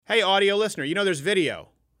Hey, audio listener, you know there's video,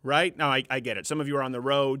 right? Now, I get it. Some of you are on the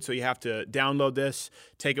road, so you have to download this,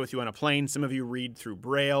 take it with you on a plane. Some of you read through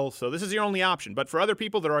Braille, so this is your only option. But for other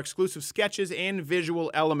people, there are exclusive sketches and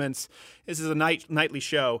visual elements. This is a nightly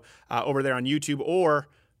show over there on YouTube, or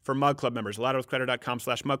for Mug Club members,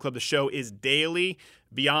 louderwithcreditor.com/mugclub. The show is daily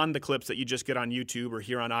beyond the clips that you just get on YouTube or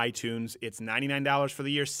here on iTunes. It's $99 for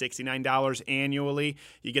the year, $69 annually.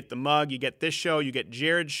 You get the mug, you get this show, you get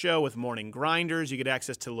Jared's show with Morning Grinders, you get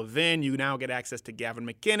access to Levin, you now get access to Gavin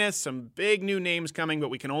McInnes, some big new names coming, but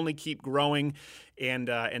we can only keep growing and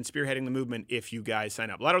spearheading the movement if you guys sign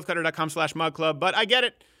up. louderwithcreditor.com/mugclub, but I get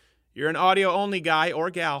it. You're an audio-only guy or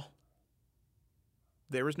gal.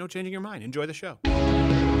 There is no changing your mind. Enjoy the show.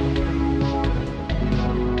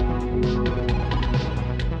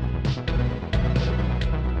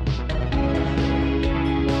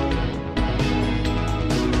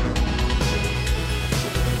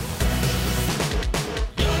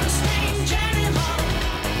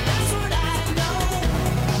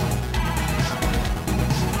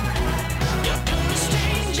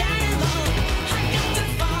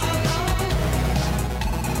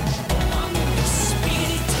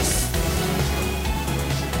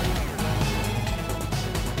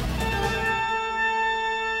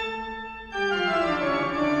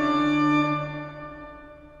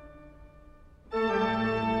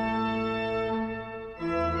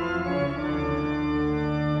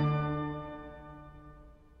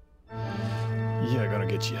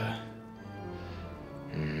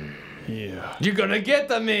 You're gonna get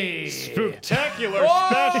the me. Spectacular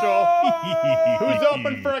special. Who's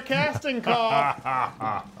open for a casting call?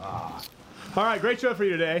 All right, great show for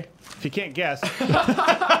you today. If you can't guess,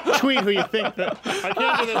 tweet who you think that. I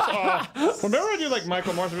can't do this. Remember I do like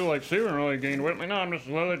Michael Morse, people like, Steven really gained weight. No, I'm just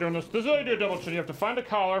literally doing this. This is how you do a double chin. You have to find a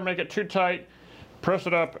collar, make it too tight, press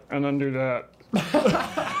it up, and then do that.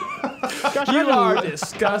 Gosh, you are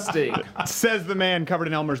disgusting. Says the man covered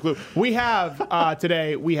in Elmer's glue. We have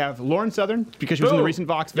today, we have Lauren Southern, because she was in the recent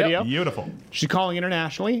Vox video. Yep. Beautiful. She's calling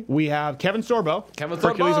internationally. We have Kevin Sorbo,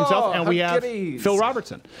 Hercules himself, and we have Phil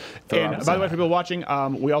Robertson. By the way, for people watching,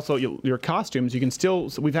 we also, your costumes, you can still,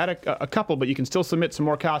 we've had a couple, but you can still submit some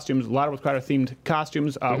more costumes, Louder with Crowder themed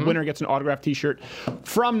costumes. Winner gets an autographed t-shirt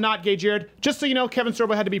from Not Gay Jared. Just so you know, Kevin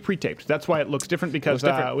Sorbo had to be pre-taped. That's why it looks different, because we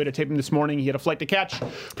had to tape him this morning. He had a flight to catch.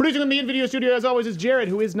 Producing with me in video studio, as always, is Jared,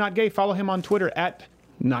 who is not gay. Follow him on Twitter at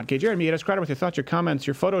NotGayJared. Me at Crowder with your thoughts, your comments,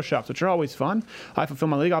 your photoshops, which are always fun. I fulfill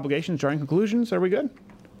my legal obligations, drawing conclusions. Are we good?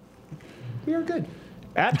 We are good.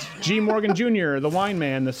 At G. Morgan Jr., the wine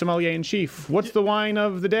man, the sommelier in chief. What's the wine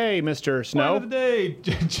of the day, Mr. Snow? Wine of the day.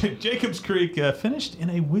 Jacobs Creek finished in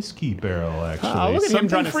a whiskey barrel, actually. Look at him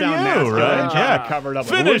trying to sound nasty. Right? Yeah, covered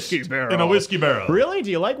up with a whiskey barrel. In a whiskey barrel. Really?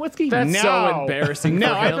 Do you like whiskey? That's so embarrassing.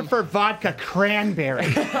 No, I prefer vodka cranberry.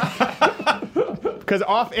 Because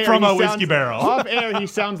off air, from a whiskey barrel. Off air, he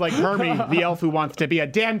sounds like Hermie, the elf who wants to be a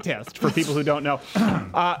dentist. For people who don't know,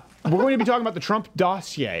 we're going to be talking about the Trump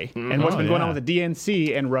dossier and what's been going on with the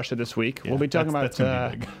DNC and Russia this week. We'll be talking about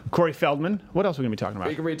Corey Feldman. What else are we going to be talking about?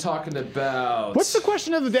 We're going to be talking about. What's the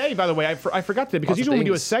question of the day, by the way? I forgot today, because usually when we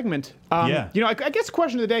do a segment, you know, I guess the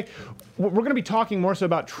question of the day, we're going to be talking more so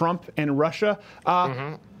about Trump and Russia.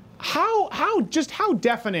 How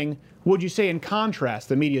deafening would you say, in contrast,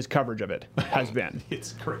 the media's coverage of it has been?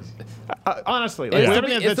 It's crazy. Honestly.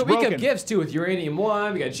 It's the week of gifts, too, with Uranium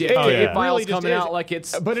One. We got JFK files coming out like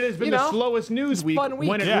it's... But it has been the slowest news week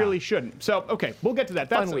when it really shouldn't. So, okay, we'll get to that.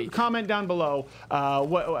 That's a comment down below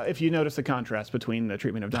if you notice the contrast between the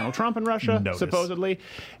treatment of Donald Trump in Russia, supposedly,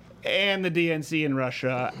 and the DNC in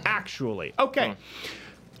Russia, actually. Okay.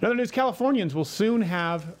 In other news, Californians will soon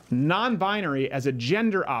have non-binary as a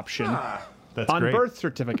gender option on birth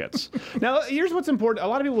certificates. Now, here's what's important. A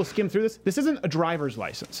lot of people will skim through this. This isn't a driver's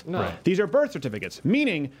license. No. Right. These are birth certificates,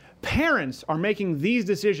 meaning parents are making these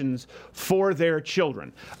decisions for their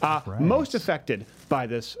children. Most affected by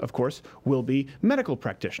this, of course, will be medical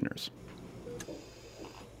practitioners.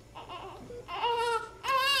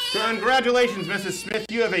 Congratulations, Mrs. Smith.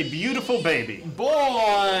 You have a beautiful baby.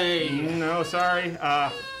 Boy! No, sorry.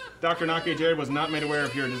 Dr. Not Gay Jared was not made aware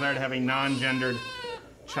of your desire to have a non-gendered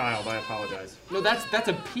child. I apologize. No, that's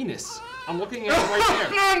a penis. I'm looking at it right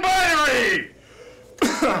there.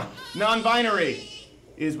 Non-binary! Non-binary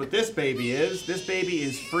is what this baby is. This baby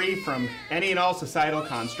is free from any and all societal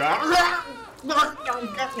constructs.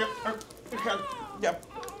 Yep.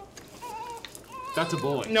 That's a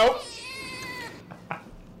boy. Nope.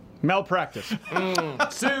 Malpractice.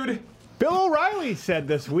 Sued. Bill O'Reilly said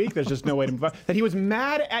this week, there's just no way to move on, that he was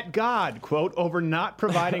mad at God, quote, over not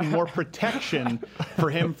providing more protection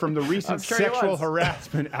for him from the recent sexual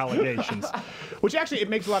harassment allegations. Which actually, it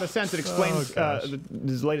makes a lot of sense. It explains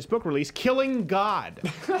his latest book release, Killing God.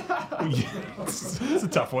 It's a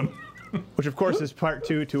tough one. Which, of course, is part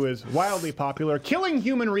 2 to his wildly popular Killing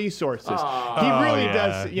Human Resources. He really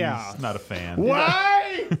does, yeah. He's not a fan.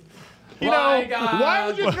 Why? Why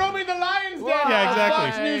would you throw me the lion's den? Yeah,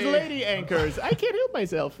 exactly. Fox News lady anchors. I can't help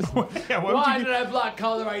myself. Why did I block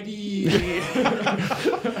caller ID?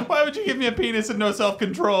 Why would you give me a penis and no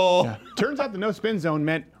self-control? Yeah. Turns out the no spin zone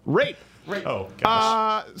meant rape. Oh,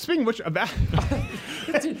 gosh. Speaking of which,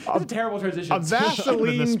 That's a terrible transition. A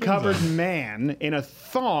Vaseline-covered man in a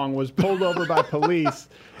thong was pulled over by police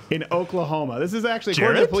in Oklahoma. This is actually,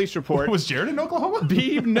 according to the police report. Was Jared in Oklahoma?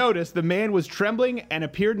 Beebe noticed the man was trembling and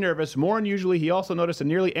appeared nervous. More unusually, he also noticed a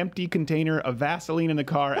nearly empty container of Vaseline in the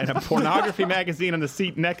car and a pornography magazine on the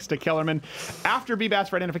seat next to Kellerman. After Beebe asked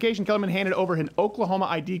for identification, Kellerman handed over an Oklahoma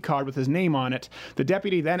ID card with his name on it. The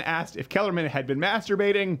deputy then asked if Kellerman had been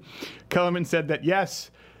masturbating. Kellerman said that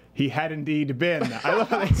yes, he had indeed been. I love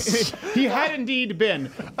how he had indeed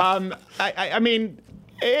been. I mean,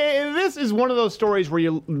 this is one of those stories where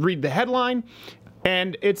you read the headline,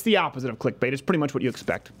 and it's the opposite of clickbait. It's pretty much what you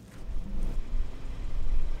expect.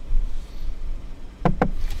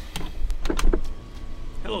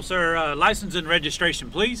 Hello, sir. License and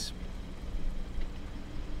registration, please.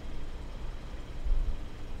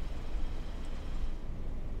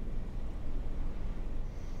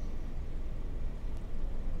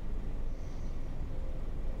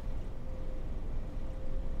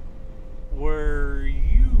 Were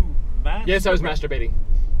you masturbating? Yes, I was masturbating.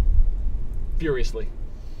 Furiously.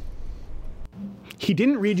 He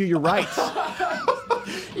didn't read you your rights.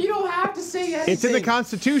 You don't have to say anything. It's in the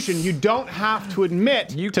Constitution. You don't have to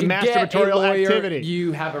admit You to can masturbatorial get a lawyer, activity.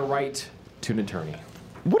 You have a right to an attorney.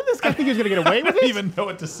 What did this guy think he was going to get away with I don't it? even know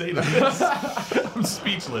what to say to this. I'm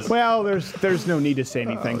speechless. Well, there's no need to say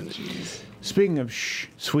anything. Speaking of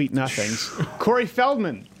sweet nothings, Corey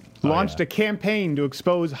Feldman launched a campaign to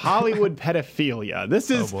expose Hollywood pedophilia.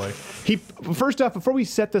 This is, first off, before we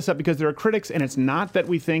set this up, because there are critics, and it's not that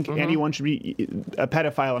we think anyone should be a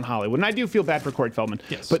pedophile in Hollywood, and I do feel bad for Corey Feldman,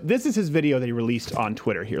 but this is his video that he released on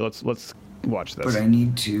Twitter. Here, let's watch this. But I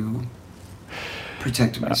need to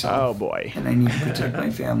protect myself. Oh boy. And I need to protect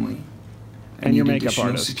my family. And your need makeup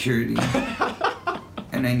additional artist. security.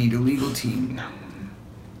 And I need a legal team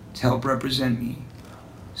to help represent me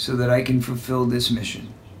so that I can fulfill this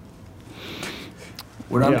mission.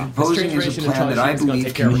 What I'm proposing is a plan that I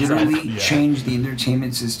believe can literally change the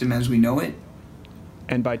entertainment system as we know it.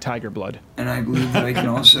 And by tiger blood. And I believe that I can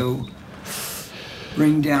also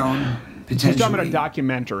bring down potentially He's talking about a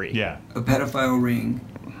documentary. a pedophile ring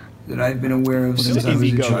that I've been aware of since I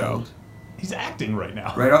was a child. He's acting right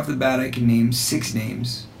now. Right off the bat, I can name 6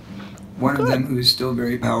 names. One of them who is still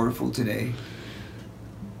very powerful today.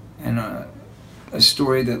 And a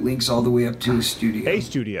story that links all the way up to a studio. A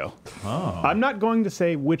studio. Oh. I'm not going to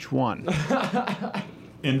say which one.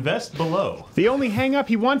 Invest below. The only hang-up,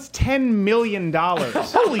 he wants $10 million.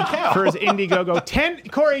 Holy cow. For his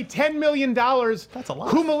Indiegogo. Corey, $10 million. That's a lot.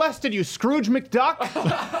 Who molested you, Scrooge McDuck?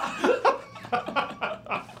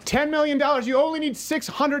 $10 million. You only need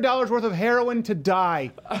 $600 worth of heroin to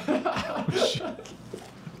die.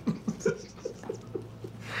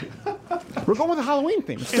 We're going with a Halloween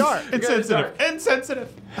theme. Start. Insensitive.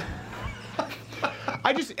 Insensitive.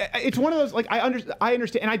 It's one of those, like, I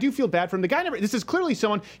understand, and I do feel bad for him. The guy this is clearly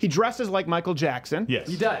someone, he dresses like Michael Jackson. Yes.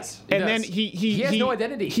 He does. Then he has no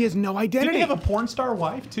identity. He has no identity. Did he have a porn star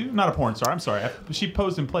wife, too? Not a porn star, I'm sorry. She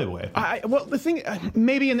posed in Playboy. Well, the thing,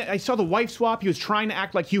 maybe, I saw the wife swap. He was trying to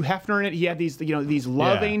act like Hugh Hefner in it. He had these, these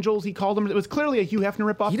love angels, he called them. It was clearly a Hugh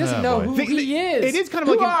Hefner ripoff. He doesn't know who he is. It is kind of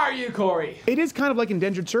who are you, Corey? It is kind of like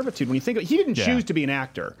indentured servitude when you think of it. He didn't choose to be an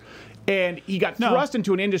actor. And he got thrust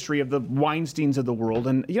into an industry of the Weinsteins of the world,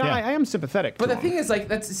 and I am sympathetic. But to the him. thing is, like,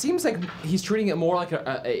 it seems like he's treating it more like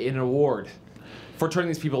an award for turning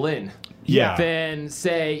these people in, than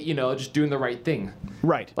say, just doing the right thing.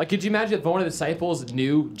 Right. Like, could you imagine if one of the disciples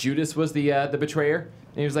knew Judas was the betrayer,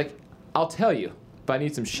 and he was like, "I'll tell you, but I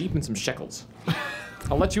need some sheep and some shekels.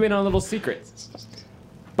 I'll let you in on a little secret,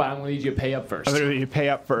 but I'm gonna need you to pay up first." I'm gonna need you to pay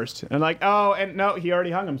up first, and like, and no, he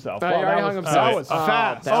already hung himself. He already hung himself. That was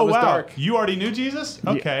fast. That was dark. You already knew Jesus?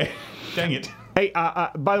 Okay. Dang it. Hey,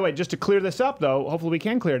 by the way, just to clear this up, though, hopefully we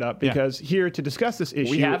can clear it up, because here to discuss this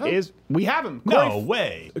issue we have him. No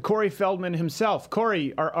way. Corey Feldman himself.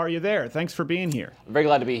 Corey, are you there? Thanks for being here. I'm very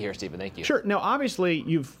glad to be here, Stephen. Thank you. Sure. Now, obviously,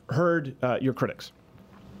 you've heard your critics.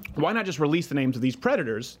 Why not just release the names of these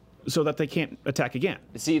predators so that they can't attack again.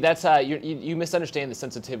 See, that's you misunderstand the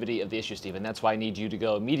sensitivity of the issue, Stephen. That's why I need you to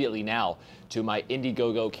go immediately now to my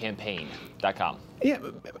IndieGoGoCampaign.com. Yeah,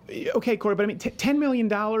 okay, Corey, but I mean, $10 million,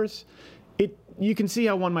 you can see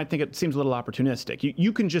how one might think it seems a little opportunistic.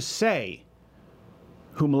 You can just say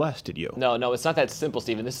who molested you. No, it's not that simple,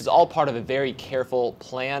 Stephen. This is all part of a very careful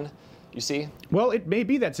plan, you see? Well, it may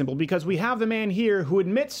be that simple because we have the man here who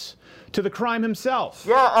admits to the crime himself.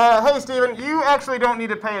 Yeah, hey, Stephen, you actually don't need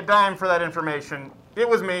to pay a dime for that information. It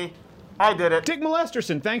was me. I did it. Dick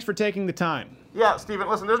Molesterson, thanks for taking the time. Yeah, Stephen,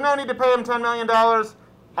 listen, there's no need to pay him $10 million.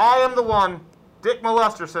 I am the one, Dick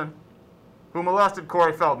Molesterson, who molested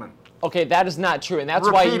Corey Feldman. Okay, that is not true, and that's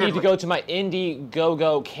why you need to go to my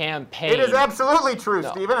Indiegogo campaign. It is absolutely true,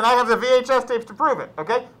 Stephen, and I have the VHS tapes to prove it,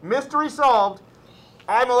 okay? Mystery solved.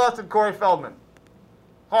 I molested Corey Feldman.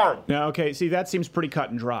 Hard. Now, okay, see, that seems pretty cut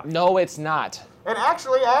and dry. No, it's not. And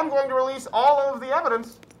actually, I am going to release all of the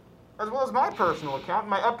evidence, as well as my personal account,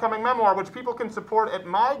 my upcoming memoir, which people can support at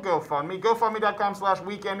my GoFundMe,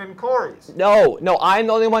 gofundme.com/weekendincorys. No, I'm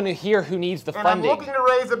the only one here who needs the funding. And I'm looking to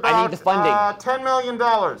raise about I need the funding. $10 million,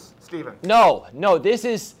 Stephen. No, this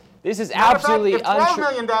is absolutely untrue. If $12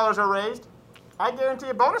 million are raised, I guarantee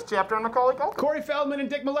a bonus chapter on Macaulay Culkin. Corey Feldman and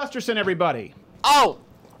Dick Molesterson, everybody. Oh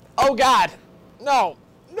God, no.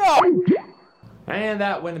 And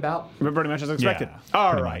that went about pretty much as expected. Yeah,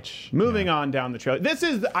 All right, moving on down the trail. This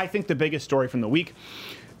is, I think, the biggest story from the week.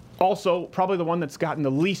 Also, probably the one that's gotten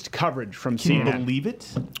the least coverage from CNN. Can you believe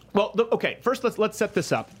it? Well, okay, first let's set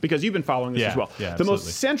this up, because you've been following this as well. Yeah, the most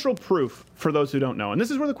central proof, for those who don't know, and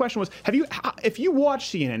this is where the question was, if you watch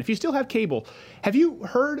CNN, if you still have cable, have you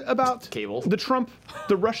heard about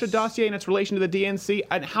the Russia dossier and its relation to the DNC,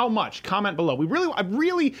 and how much? Comment below. I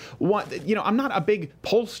really want, I'm not a big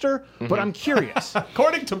pollster, but I'm curious.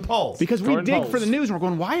 According to polls. Because we dig for the news and we're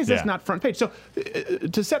going, why is this not front page? So,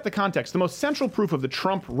 to set the context, the most central proof of the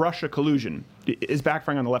Trump-Russia collusion is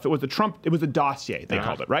backfiring on the left. It was the dossier, they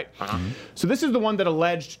called it, right? So this is the one that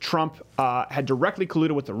alleged Trump had directly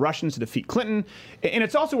colluded with the Russians to defeat Clinton. And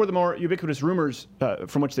it's also where the more ubiquitous rumors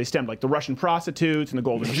from which they stemmed, like the Russian prostitutes and the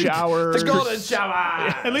golden showers. The golden shower!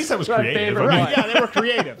 At least that was creative. Right, yeah, they were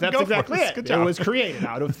creative. That's exactly it. Good job. It was created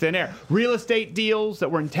out of thin air. Real estate deals that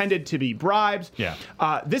were intended to be bribes. Yeah.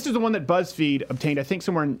 This is the one that BuzzFeed obtained, I think,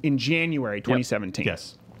 somewhere in January 2017.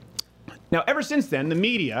 Yes. Now, ever since then, the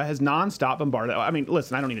media has nonstop bombarded. I mean,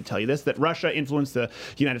 listen, I don't need to tell you this, that Russia influenced the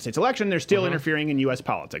United States election. They're still interfering in U.S.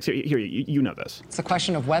 politics. Here, you know this. It's a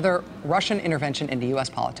question of whether Russian intervention into U.S.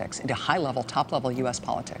 politics, into high-level, top-level U.S.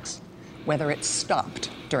 politics, whether it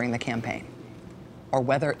stopped during the campaign or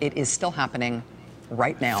whether it is still happening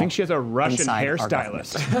right now. I think she has a Russian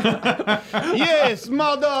hairstylist. Yes,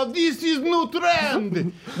 mother, this is new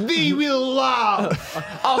trend. They will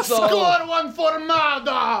also score one for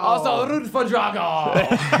mother. Also root for Drago.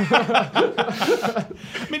 I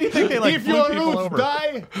mean, you think they if your roots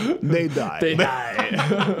die, they die. They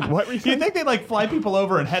die. What were you saying? You think they fly people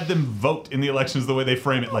over and had them vote in the elections the way they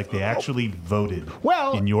frame it, like they actually voted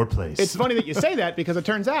in your place? It's funny that you say that, because it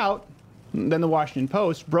turns out then the Washington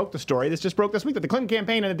Post broke the story. This just broke this week that the Clinton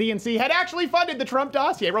campaign and the DNC had actually funded the Trump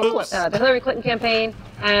dossier. Roll clip. The Hillary Clinton campaign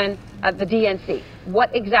and the DNC.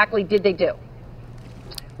 What exactly did they do?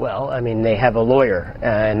 Well, I mean, they have a lawyer,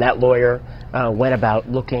 and that lawyer went about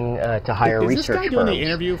looking to hire research firms. Is this guy doing the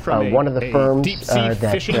interview from one of the firms that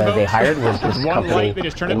they hired was this company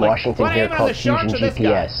in Washington here called Fusion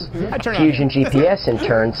GPS. Fusion GPS, in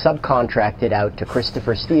turn, subcontracted out to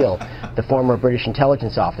Christopher Steele, the former British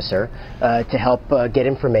intelligence officer, to help get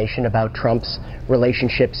information about Trump's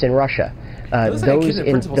relationships in Russia.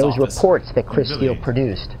 Those reports that Chris Steele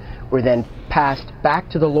produced were then passed back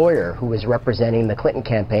to the lawyer who was representing the Clinton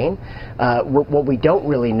campaign. What we don't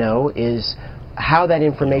really know is how that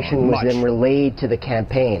information was then relayed to the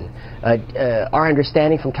campaign. Our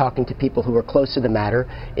understanding from talking to people who were close to the matter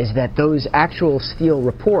is that those actual Steele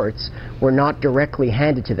reports were not directly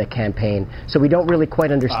handed to the campaign, so we don't really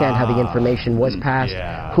quite understand how the information was passed,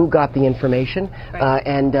 who got the information,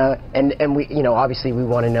 and we, obviously we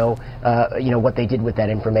want to know, what they did with that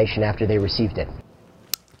information after they received it.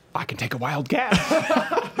 I can take a wild guess.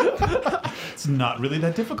 It's not really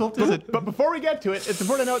that difficult, is it? But before we get to it, it's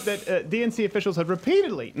important to note that DNC officials have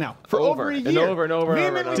repeatedly, now, for over a year,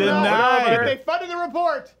 vehemently denied that they funded the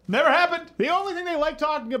report. Never happened. The only thing they like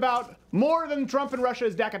talking about more than Trump and Russia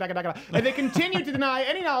is DACA, DACA, DACA. And they continue to deny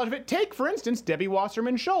any knowledge of it. Take, for instance, Debbie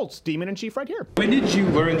Wasserman Schultz, Demon-in-Chief right here. When did you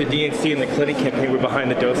learn the DNC and the Clinton campaign were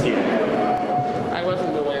behind the dossier? I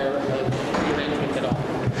wasn't aware of the arrangements at all.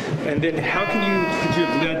 And then how could you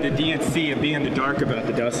have led the DNC and be in the dark about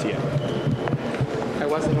the dossier? I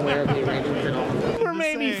wasn't aware of the arrangement at all. Or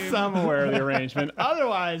maybe some aware of the arrangement.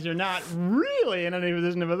 Otherwise, you're not really in any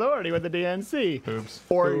position of authority with the DNC. Oops.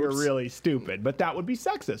 Or you're really stupid. But that would be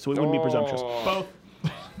sexist, so we wouldn't be presumptuous. Both.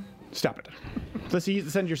 Stop it. Let's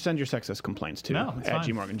send your sexist complaints to at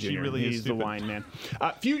G. Morgan Jr. She really He's is stupid. the wine man.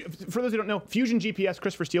 For those who don't know, Fusion GPS,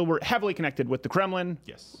 Christopher Steele were heavily connected with the Kremlin.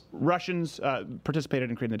 Yes. Russians participated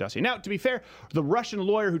in creating the dossier. Now, to be fair, the Russian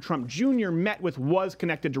lawyer who Trump Jr. met with was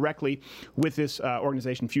connected directly with this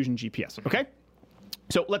organization, Fusion GPS. Okay.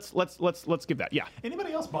 So let's give that. Yeah.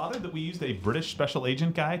 Anybody else bothered that we used a British special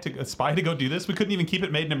agent guy a spy to go do this? We couldn't even keep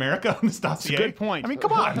it made in America on this dossier. That's a good point. I mean,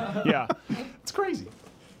 come on. Yeah. It's crazy.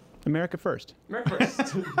 America first. America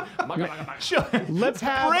first. Sure. Let's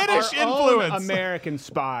have British our influence. own American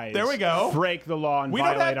spies. There we go. Break the law and We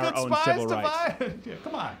don't violate have our good own spies civil to rights. Yeah,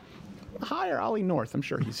 come on. Hire Ollie North. I'm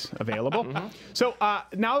sure he's available. So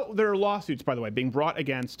now there are lawsuits, by the way, being brought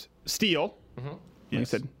against Steele. Like I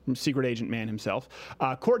said, secret agent man himself.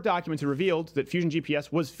 Court documents have revealed that Fusion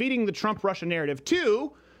GPS was feeding the Trump-Russia narrative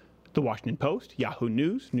to The Washington Post, Yahoo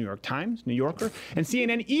News, New York Times, New Yorker, and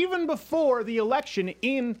CNN even before the election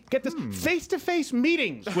in, get this, face-to-face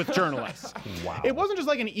meetings with journalists. Wow. It wasn't just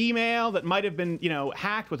like an email that might have been,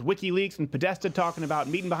 hacked with WikiLeaks and Podesta talking about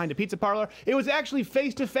meeting behind a pizza parlor. It was actually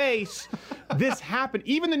face-to-face. This happened.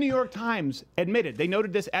 Even the New York Times admitted, they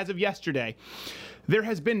noted this as of yesterday. There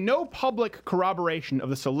has been no public corroboration of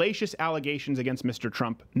the salacious allegations against Mr.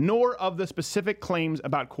 Trump, nor of the specific claims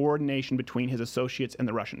about coordination between his associates and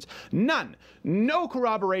the Russians. None. No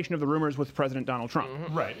corroboration of the rumors with President Donald Trump.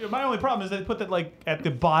 Right. My only problem is they put that at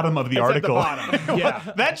the bottom of the It's article. at the bottom.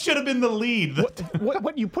 Yeah. That should have been the lead.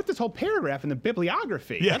 What you put this whole paragraph in the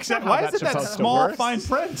bibliography. Yeah, That's not exactly. how Why is that's it that supposed to small work. fine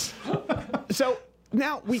print? So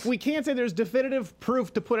now, we can't say there's definitive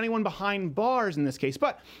proof to put anyone behind bars in this case,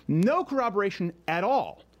 but no corroboration at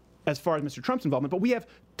all as far as Mr. Trump's involvement. But we have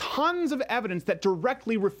tons of evidence that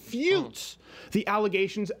directly refutes the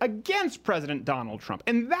allegations against President Donald Trump.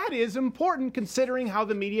 And that is important considering how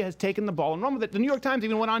the media has taken the ball and run with it. The New York Times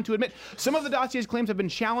even went on to admit some of the dossier's claims have been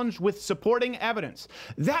challenged with supporting evidence.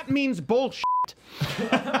 That means bullshit.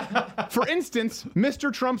 For instance,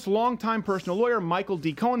 Mr. Trump's longtime personal lawyer, Michael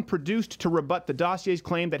D. Cohen, produced to rebut the dossier's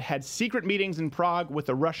claim that had secret meetings in Prague with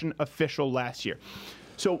a Russian official last year.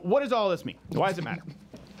 So what does all this mean? Why does it matter?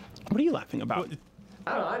 What are you laughing about?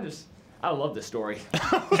 I don't know. I love this story.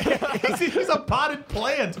 He's a potted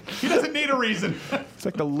plant. He doesn't need a reason. It's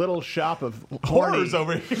like the little shop of horrors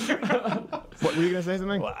over here. What were you going to say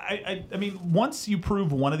something? Well, I mean, once you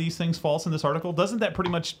prove one of these things false in this article, doesn't that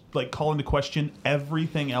pretty much call into question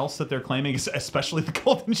everything else that they're claiming, especially the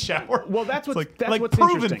golden shower? Well, that's what's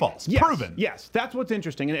proven interesting. false. Yes, Proven. Yes, that's what's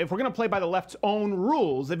interesting. And if we're going to play by the left's own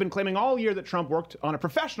rules, they've been claiming all year that Trump worked on a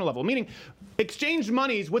professional level, meaning exchanged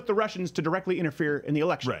monies with the Russians to directly interfere in the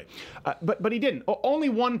election. Right. But he didn't. Only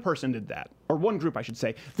one person did that, or one group, I should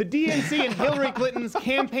say. The DNC and Hillary Clinton's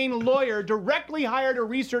campaign lawyer directly hired a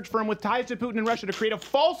research firm with ties to Putin and Russia to create a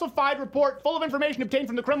falsified report full of information obtained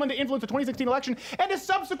from the Kremlin to influence the 2016 election and to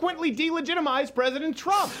subsequently delegitimize President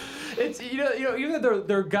Trump. It's even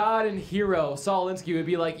their god and hero Saul Alinsky would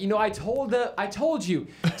be like, I told you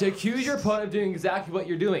to accuse your opponent of doing exactly what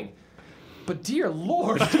you're doing. But dear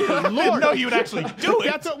Lord, Lord, I didn't know you would actually do it.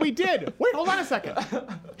 That's what we did. Wait, hold on a second.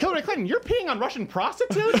 Hillary Clinton, you're peeing on Russian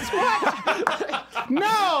prostitutes? What?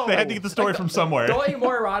 No. They had to get the story from somewhere. The only thing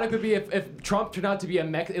more erotic would be if Trump turned out to be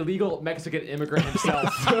an illegal Mexican immigrant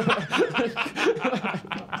himself.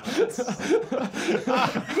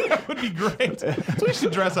 That would be great. So we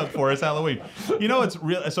should dress up for as Halloween. It's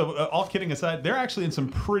real. So all kidding aside, they're actually in some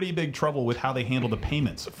pretty big trouble with how they handle the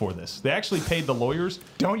payments for this. They actually paid the lawyers.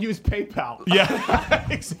 Don't use PayPal. Yeah,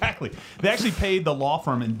 exactly. They actually paid the law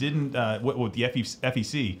firm and didn't, with the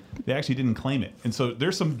FEC, they actually didn't claim it. And so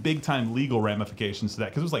there's some big time legal ramifications to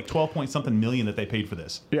that because it was like 12-point-something million that they paid for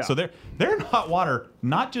this. Yeah. So they're in hot water,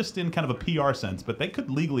 not just in kind of a PR sense, but they could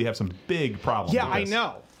legally have some big problems. Yeah, with I this.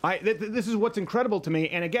 know. This is what's incredible to me,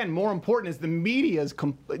 and again, more important is the media's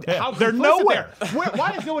how they're complicit nowhere. they are.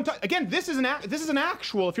 Why is no one talking? Again, this is an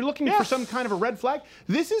actual. If you're looking for some kind of a red flag,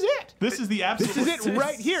 this is it. This is the absolute. This is it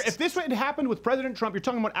right here. If this had happened with President Trump, you're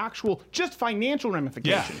talking about actual, just financial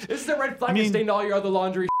ramifications. Yeah. This is a red flag that stained all your other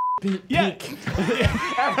laundry. Yeah.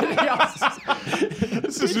 Everything else.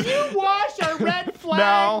 Did you wash a red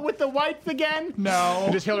flag with the whites again? No.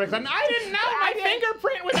 Just Hillary Clinton. I didn't know my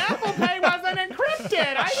fingerprint with Apple Pay wasn't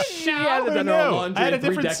encrypted. I didn't know. Done her own laundry I had a in 3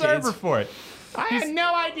 different decades. server for it. I had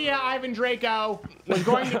no idea Ivan Draco was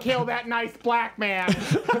going to kill that nice black man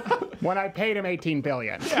when I paid him $18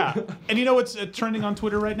 billion. Yeah. And you know what's trending on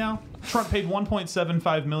Twitter right now? Trump paid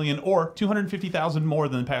 $1.75 million or $250,000 more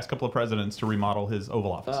than the past couple of presidents to remodel his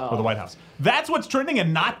Oval Office or the White House. That's what's trending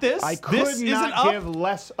and not this? I could not give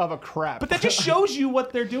less of a crap. But that just shows you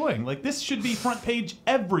what they're doing. Like, this should be front page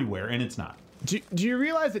everywhere, and it's not. Do you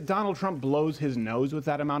realize that Donald Trump blows his nose with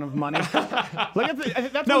that amount of money?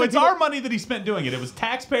 That's no, it's our money that he spent doing it. It was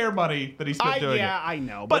taxpayer money that he spent doing it. Yeah, I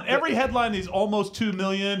know. But every headline is almost $2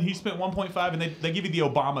 million. He spent 1.5, and they give you the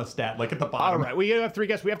Obama stat, like at the bottom. All right, we have 3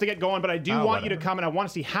 guests. We have to get going, but I do want you to comment. I want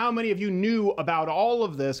to see how many of you knew about all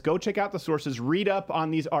of this. Go check out the sources. Read up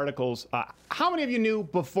on these articles. How many of you knew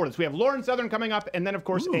before this? We have Lauren Southern coming up, and then, of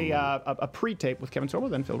course, a pre-tape with Kevin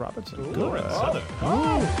Sorbo, then Phil Robertson. Lauren Southern.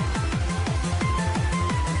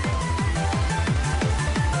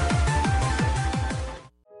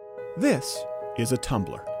 This is a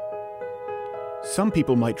tumbler. Some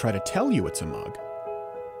people might try to tell you it's a mug.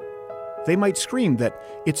 They might scream that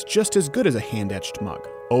it's just as good as a hand-etched mug,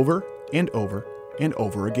 over and over and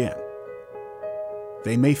over again.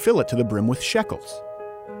 They may fill it to the brim with shekels.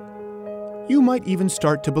 You might even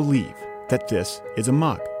start to believe that this is a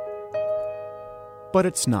mug. But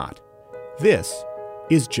it's not. This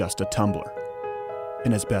is just a tumbler,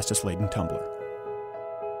 an asbestos-laden tumbler.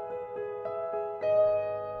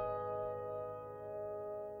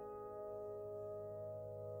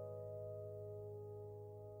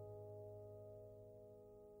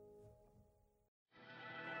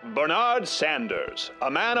 Bernard Sanders,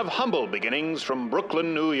 a man of humble beginnings from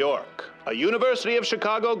Brooklyn, New York, a University of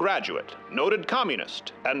Chicago graduate, noted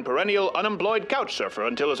communist, and perennial unemployed couch surfer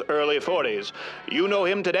until his early 40s, you know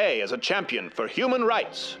him today as a champion for human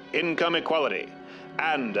rights, income equality,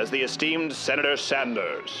 and as the esteemed Senator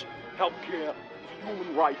Sanders. Healthcare,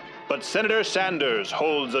 human rights. But Senator Sanders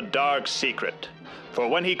holds a dark secret, for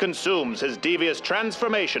when he consumes his devious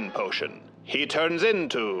transformation potion, he turns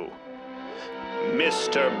into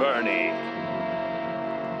Mr. Bernie.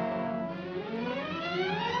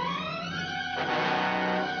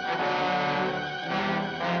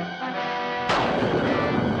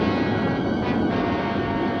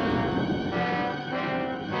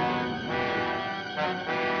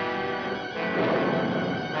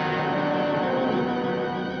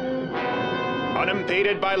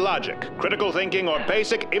 Unimpeded by logic, critical thinking, or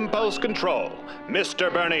basic impulse control,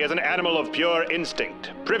 Mr. Bernie is an animal of pure instinct,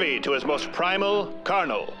 privy to his most primal,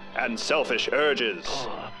 carnal, and selfish urges.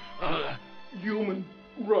 Human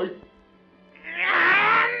right.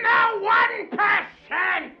 And the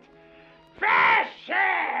 1%! Fair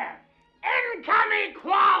share! Income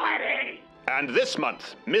equality! And this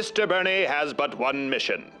month, Mr. Bernie has but one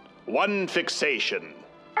mission, one fixation.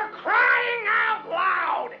 For crying out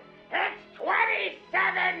loud! It's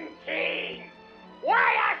 2017!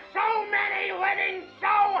 Why are so many living so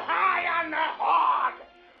high on the hog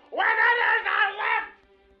when others are left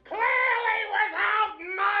clearly without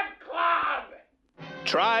Mud Club?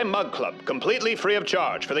 Try Mug Club completely free of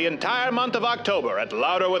charge for the entire month of October at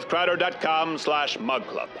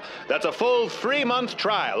louderwithcrowder.com/mugclub. That's a full 3-month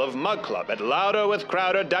trial of Mug Club at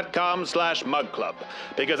louderwithcrowder.com/mugclub,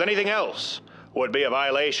 because anything else would be a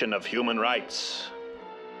violation of human rights.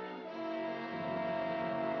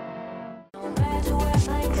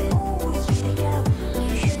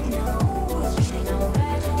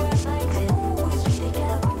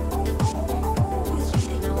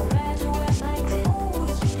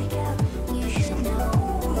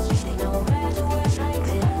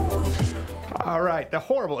 All right, the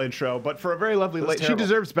horrible intro, but for a very lovely lady, she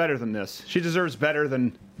deserves better than this. She deserves better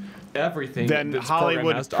than everything than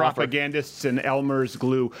Hollywood propagandists and Elmer's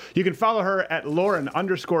glue. You can follow her at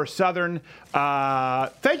Lauren_Southern.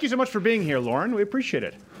 Thank you so much for being here, Lauren. We appreciate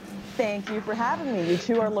it. Thank you for having me. You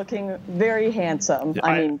two are looking very handsome.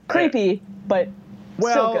 I mean, creepy, but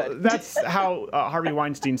well, still good. That's how Harvey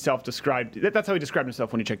Weinstein self-described. That's how he described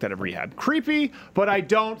himself when he checked out of rehab. Creepy, but I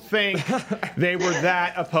don't think they were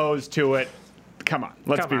that opposed to it. Come on,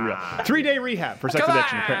 let's be real. 3-day rehab for sex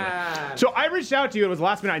addiction, apparently. So I reached out to you. It was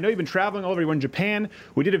last minute. I know you've been traveling all over. You were in Japan.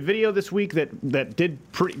 We did a video this week that did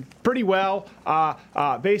pretty well,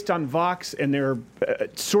 based on Vox and their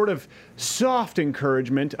sort of soft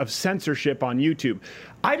encouragement of censorship on YouTube.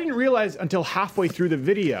 I didn't realize until halfway through the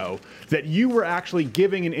video that you were actually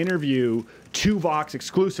giving an interview to Vox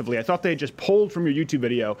exclusively. I thought they had just pulled from your YouTube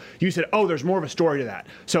video. You said, "Oh, there's more of a story to that."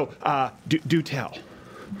 So do tell.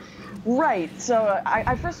 Right. So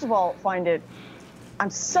I first of all find I'm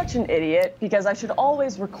such an idiot because I should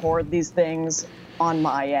always record these things on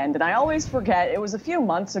my end. And I always forget, it was a few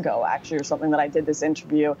months ago, actually, or something, that I did this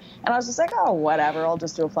interview. And I was just like, oh, whatever, I'll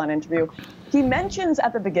just do a fun interview. He mentions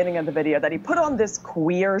at the beginning of the video that he put on this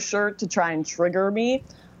queer shirt to try and trigger me.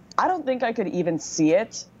 I don't think I could even see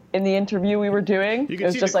it in the interview we were doing. You can it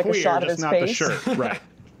was see just the like queer, a shot of just his not face. the shirt, right.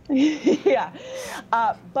 Yeah.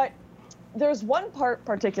 But there's one part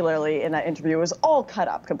particularly in that interview. It was all cut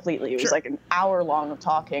up completely. It was like an hour long of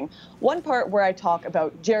talking. One part where I talk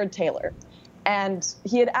about Jared Taylor. And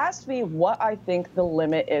he had asked me what I think the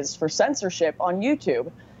limit is for censorship on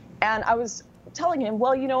YouTube. And I was telling him,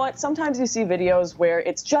 well, you know what? Sometimes you see videos where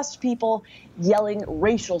it's just people yelling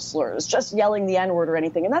racial slurs, just yelling the N-word or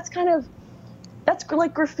anything. And that's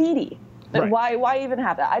like graffiti. Right. Why even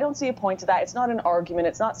have that? I don't see a point to that. It's not an argument.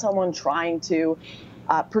 It's not someone trying to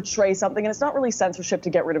portray something, and it's not really censorship to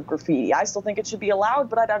get rid of graffiti. I still think it should be allowed,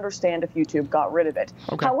 but I'd understand if YouTube got rid of it.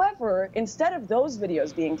 Okay. However, instead of those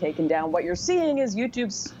videos being taken down, what you're seeing is YouTube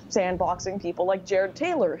sandboxing people like Jared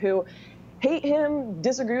Taylor, who hate him,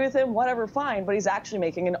 disagree with him, whatever, fine, but he's actually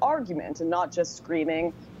making an argument and not just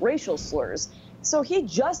screaming racial slurs. So he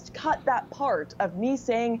just cut that part of me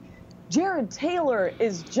saying, Jared Taylor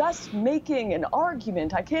is just making an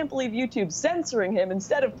argument. I can't believe YouTube's censoring him,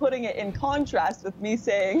 instead of putting it in contrast with me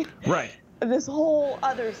saying this whole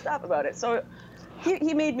other stuff about it. So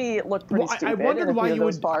he made me look pretty stupid. I wondered why you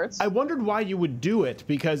would. Parts. I wondered why you would do it,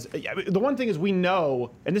 because the one thing is, we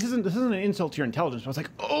know, and this isn't an insult to your intelligence. But I was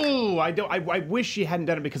like, oh, I wish she hadn't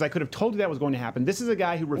done it, because I could have told you that was going to happen. This is a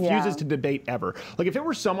guy who refuses to debate ever. Like, if it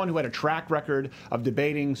were someone who had a track record of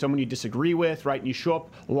debating someone you disagree with, right, and you show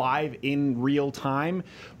up live in real time.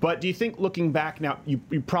 But do you think, looking back now,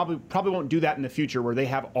 you probably won't do that in the future, where they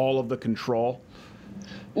have all of the control?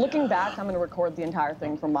 Looking back, I'm going to record the entire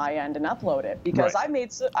thing from my end and upload it, because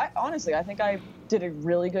honestly, I think I did a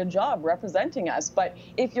really good job representing us. But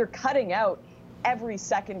if you're cutting out every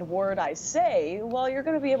second word I say, well, you're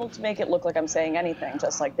going to be able to make it look like I'm saying anything,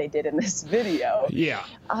 just like they did in this video. Yeah.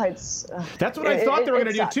 That's what I thought they were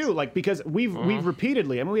going to do too. Like, because we've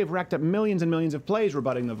repeatedly, I mean, we have racked up millions and millions of plays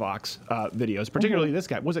rebutting the Vox videos, particularly this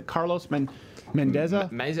guy. Was it Carlos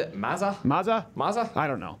Mendeza? Maza? I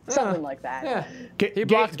don't know. Something like that. Yeah. He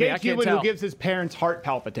blocked me. I can't Cuban tell. who gives his parents heart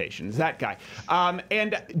palpitations. That guy.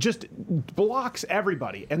 And just blocks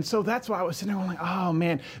everybody. And so that's why I was sitting there going, oh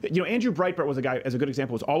man. You know, Andrew Breitbart was a guy, as a good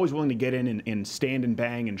example, was always willing to get in and stand and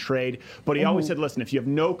bang and trade. But he always said, listen, if you have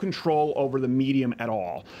no control over the medium at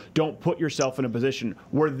all, don't put yourself in a position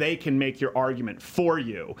where they can make your argument for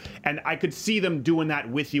you. And I could see them doing that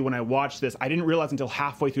with you when I watched this. I didn't realize until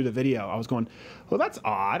halfway through the video. I was going, well, that's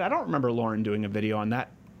odd. I don't remember Lauren doing a video on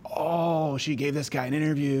that. Oh, she gave this guy an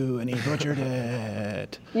interview and he butchered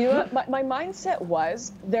it. You know what? My mindset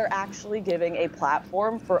was, they're actually giving a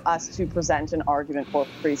platform for us to present an argument for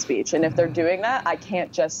free speech. And if they're doing that, I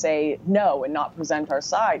can't just say no and not present our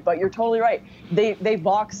side. But you're totally right. They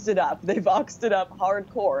boxed it up. They boxed it up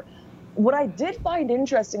hardcore. What I did find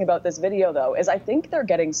interesting about this video, though, is I think they're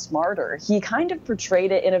getting smarter. He kind of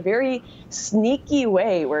portrayed it in a very sneaky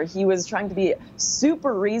way, where he was trying to be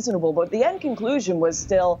super reasonable, but the end conclusion was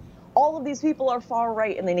still, all of these people are far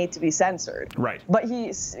right and they need to be censored. Right. But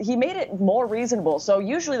he made it more reasonable. So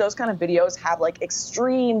usually those kind of videos have like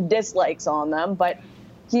extreme dislikes on them, but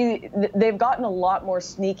they've gotten a lot more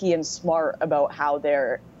sneaky and smart about how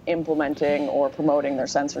they're implementing or promoting their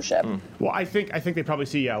censorship. Well, I think they probably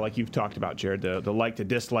see, like you've talked about, Jared, the like to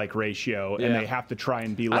dislike ratio, and they have to try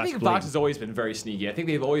and be less. I think Vox has always been very sneaky. I think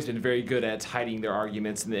they've always been very good at hiding their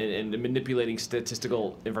arguments and manipulating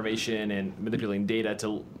statistical information and manipulating data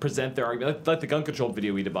to present their argument. Like the gun control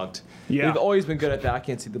video we debunked. Yeah. They've always been good at that. I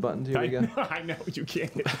can't see the buttons. Here we go. I know you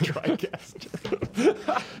can't hit the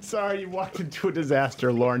TriCast. Sorry, you walked into a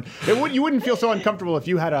disaster, Lauren. You wouldn't feel so uncomfortable if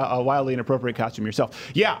you had a wildly inappropriate costume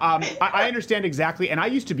yourself. Yeah. I understand exactly, and I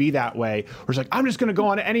used to be that way, where it's like, I'm just going to go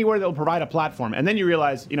on anywhere that will provide a platform, and then you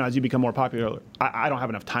realize, you know, as you become more popular, I don't have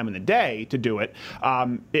enough time in the day to do it,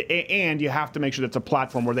 and you have to make sure that's a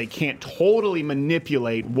platform where they can't totally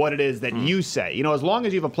manipulate what it is that you say. You know, as long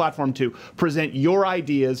as you have a platform to present your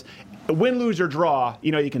ideas, win, lose, or draw,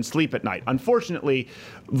 you know, you can sleep at night. Unfortunately,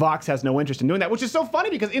 Vox has no interest in doing that, which is so funny,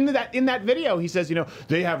 because in that video he says, you know,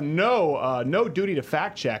 they have no duty to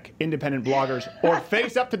fact check independent bloggers or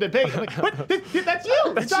face up to debate. I'm like, what? That's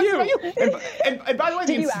you. That's you. And by the way,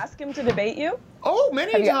 did you ask him to debate you? Oh,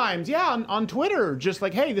 many times, yeah, on Twitter, just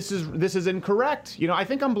like, hey, this is incorrect. You know, I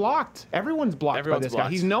think I'm blocked. Everyone's blocked by this guy.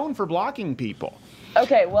 He's known for blocking people.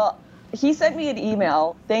 Okay, well, he sent me an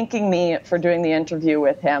email thanking me for doing the interview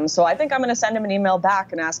with him. So I think I'm going to send him an email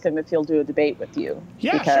back and ask him if he'll do a debate with you.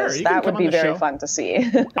 Yeah, because sure. that would be very fun to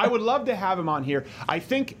see. I would love to have him on here. I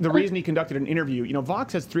think the reason he conducted an interview,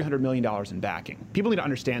 Vox has $300 million in backing. People need to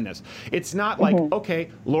understand this. It's not like, okay,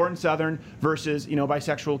 Lauren Southern versus,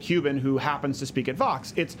 bisexual Cuban who happens to speak at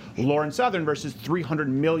Vox. It's Lauren Southern versus $300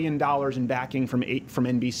 million in backing from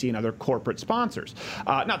NBC and other corporate sponsors.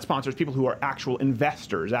 Not sponsors, people who are actual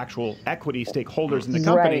investors, actual equity stakeholders in the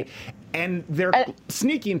company. Right. And they're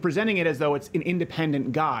sneaky and presenting it as though it's an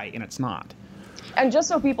independent guy, and it's not. And just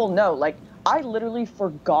so people know, I literally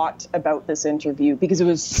forgot about this interview because it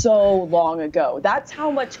was so long ago. That's how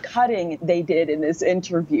much cutting they did in this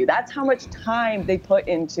interview. That's how much time they put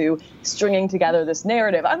into stringing together this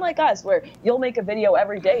narrative. Unlike us, where you'll make a video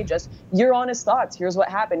every day, just your honest thoughts. Here's what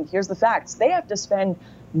happened. Here's the facts. They have to spend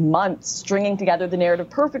months stringing together the narrative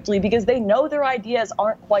perfectly because they know their ideas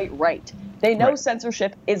aren't quite right. They know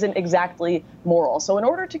censorship isn't exactly moral. So in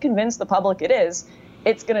order to convince the public it is,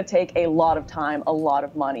 it's going to take a lot of time, a lot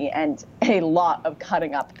of money, and a lot of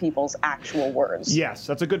cutting up people's actual words. Yes,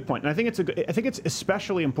 that's a good point. And I think it's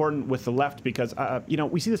especially important with the left because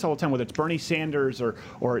we see this all the time, whether it's Bernie Sanders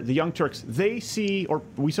or the Young Turks. They see, or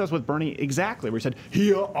we saw this with Bernie exactly, where he said,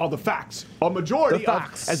 "Here are the facts. A majority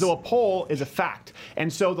of," as though a poll is a fact.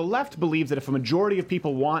 And so the left believes that if a majority of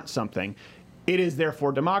people want something, it is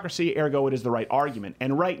therefore democracy, ergo it is the right argument.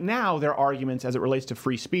 And right now, their arguments as it relates to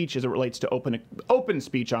free speech, as it relates to open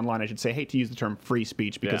speech online, I should say, I hate to use the term free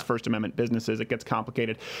speech because First Amendment businesses, it gets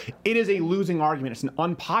complicated. It is a losing argument. It's an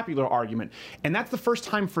unpopular argument. And that's the first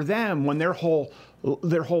time for them when their whole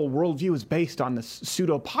worldview is based on this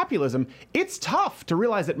pseudo-populism. It's tough to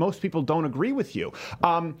realize that most people don't agree with you.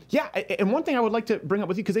 And one thing I would like to bring up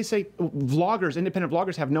with you, because they say independent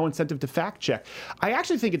vloggers have no incentive to fact check. I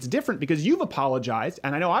actually think it's different because you've apologized,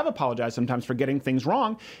 and I know I've apologized sometimes for getting things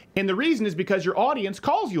wrong, and the reason is because your audience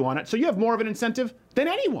calls you on it, so you have more of an incentive than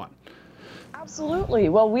anyone. Absolutely.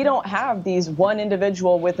 Well, we don't have these one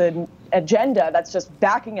individual with an agenda that's just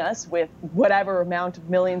backing us with whatever amount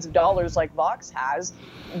of millions of dollars like Vox has.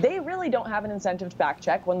 They really don't have an incentive to fact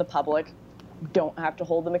check when the public don't have to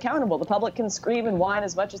hold them accountable. The public can scream and whine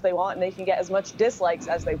as much as they want, and they can get as much dislikes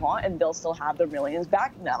as they want, and they'll still have their millions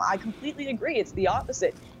backing them. I completely agree. It's the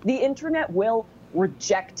opposite. The internet will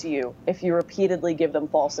reject you if you repeatedly give them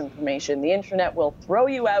false information. The internet will throw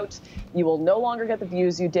you out. You will no longer get the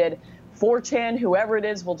views you did. 4chan, whoever it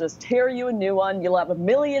is, will just tear you a new one. You'll have a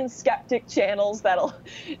million skeptic channels that'll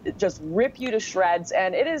just rip you to shreds.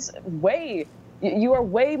 And it is you are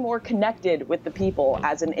way more connected with the people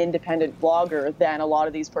as an independent blogger than a lot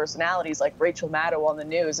of these personalities like Rachel Maddow on the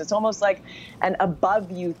news. It's almost like an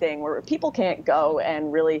above you thing where people can't go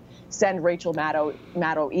and really send Rachel Maddow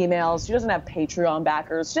emails. She doesn't have Patreon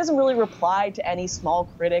backers. She doesn't really reply to any small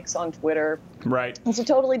critics on Twitter. Right. It's a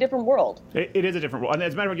totally different world. It is a different world. And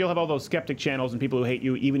as a matter of fact, you'll have all those skeptic channels and people who hate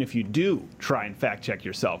you even if you do try and fact check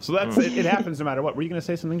yourself. So that's it happens no matter what. Were you going to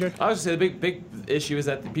say something, Jared? I was going to say the big issue is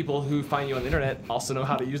that the people who find you on the internet also know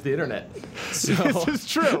how to use the internet. So, this is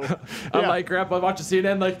true. I'm like Grandpa watching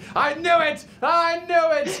CNN like, I knew it! I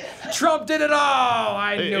knew it! Trump did it all!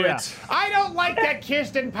 I knew it. I don't like that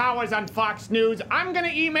Kirsten Powers on Fox News. I'm going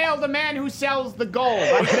to email the man who sells the gold.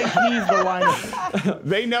 I think he's the one.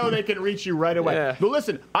 They know they can reach you right away. Yeah. But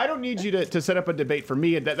listen, I don't need you to set up a debate for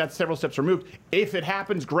me. That's several steps removed. If it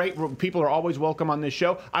happens, great. People are always welcome on this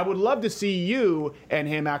show. I would love to see you and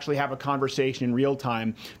him actually have a conversation in real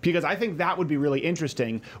time because I think that would be really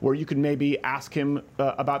interesting where you could maybe ask him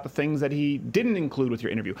about the things that he didn't include with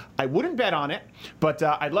your interview. I wouldn't bet on it, but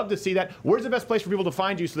I'd love to see that. Where's the best place for people to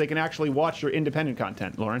find you so they can actually watch your independent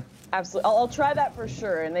content, Lauren? Absolutely. I'll try that for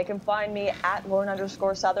sure. And they can find me at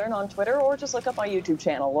Lauren_Southern on Twitter or just look up my YouTube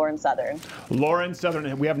channel, Lauren Southern. Lauren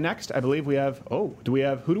Southern. We have next, I believe we have, who do we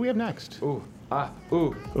have next? It's done.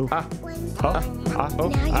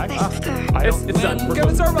 We're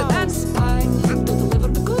Kevin Sorbo. Deliver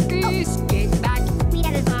the cookies. Get back. We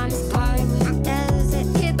have his mom's time. Does it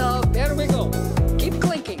hit the... There we go. Keep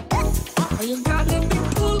clinking. Oh, you got a big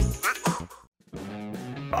pool.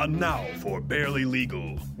 And now for Barely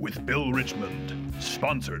Legal with Bill Richmond,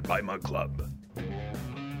 sponsored by Mug Club.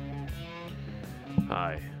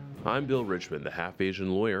 Hi, I'm Bill Richmond, the half-Asian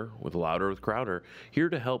lawyer with Louder with Crowder, here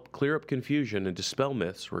to help clear up confusion and dispel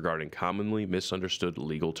myths regarding commonly misunderstood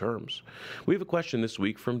legal terms. We have a question this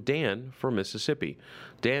week from Dan from Mississippi.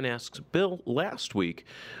 Dan asks, Bill, last week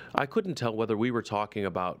I couldn't tell whether we were talking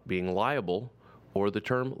about being liable or the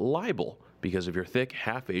term libel because of your thick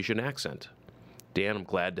half-Asian accent. Dan, I'm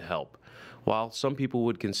glad to help. While some people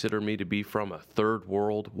would consider me to be from a third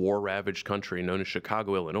world, war-ravaged country known as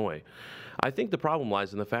Chicago, Illinois, I think the problem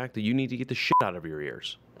lies in the fact that you need to get the shit out of your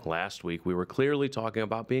ears. Last week, we were clearly talking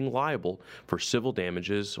about being liable for civil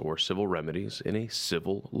damages or civil remedies in a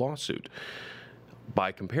civil lawsuit.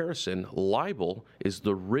 By comparison, libel is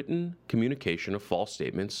the written communication of false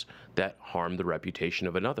statements that harm the reputation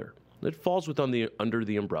of another. It falls under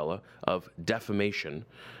the umbrella of defamation.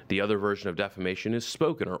 The other version of defamation is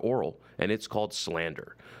spoken or oral, and it's called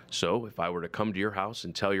slander. So if I were to come to your house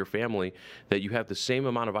and tell your family that you have the same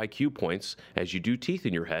amount of IQ points as you do teeth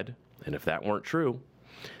in your head, and if that weren't true,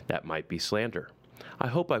 that might be slander. I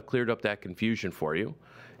hope I've cleared up that confusion for you.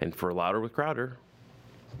 And for Louder with Crowder,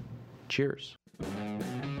 cheers.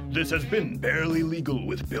 This has been Barely Legal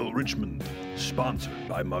with Bill Richmond, sponsored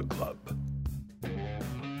by Mug Club.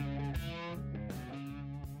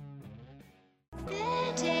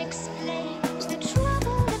 It explains the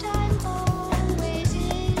trouble that I'm always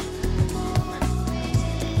in.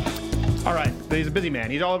 All right, he's a busy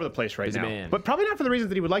man. He's all over the place right now. Man. But probably not for the reasons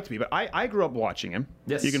that he would like to be. But I grew up watching him.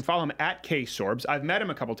 Yes. You can follow him at KSorbs. I've met him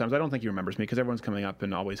a couple times. I don't think he remembers me because everyone's coming up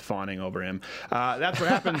and always fawning over him. That's what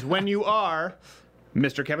happens when you are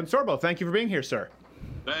Mr. Kevin Sorbo. Thank you for being here, sir.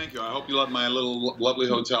 Thank you. I hope you love my little lovely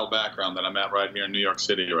hotel background that I'm at right here in New York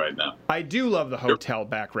City right now. I do love the hotel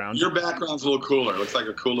background. Your background's a little cooler. It looks like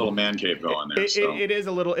a cool little man cave going there. It is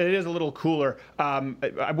a little cooler.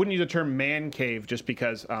 I wouldn't use the term man cave just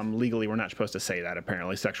because legally we're not supposed to say that.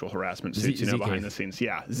 Apparently, sexual harassment suits, behind the scenes.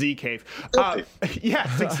 Yeah, Z cave.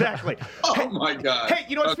 Yes, exactly. Oh my God. Hey,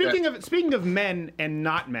 you know what? Speaking of men and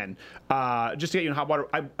not men, just to get you in hot water,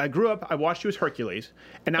 I grew up. I watched you as Hercules,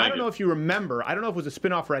 and I don't know if you remember. I don't know if it was a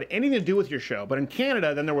spinoff or had anything to do with your show, but in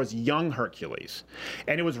Canada, then there was Young Hercules,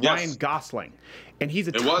 and it was Ryan Gosling, and he's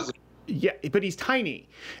a. It was. Yeah, but he's tiny.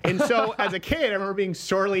 And so as a kid, I remember being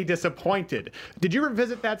sorely disappointed. Did you ever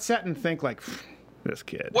visit that set and think, like, this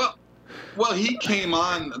kid? Well, he came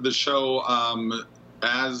on the show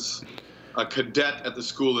as a cadet at the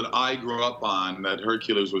school that I grew up on, that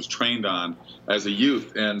Hercules was trained on as a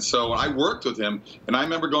youth. And so I worked with him, and I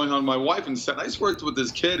remember going on with my wife and said, I just worked with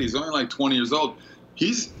this kid. He's only like 20 years old.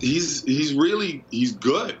 He's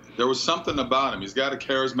good. There was something about him. He's got a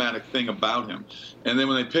charismatic thing about him. And then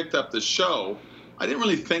when they picked up the show, I didn't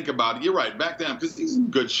really think about it. You're right, back then, because he's in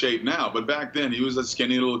good shape now, but back then he was a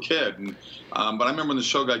skinny little kid. And, but I remember when the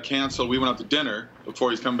show got canceled, we went out to dinner before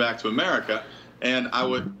he's come back to America, and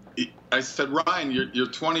I said, Ryan, you're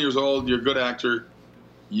 20 years old, you're a good actor,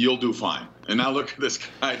 you'll do fine. And now look at this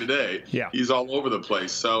guy today. Yeah. He's all over the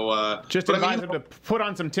place. So just advise him to put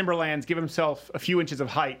on some Timberlands, give himself a few inches of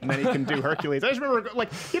height, and then he can do Hercules. I just remember, like,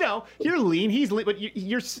 you're lean, he's lean, but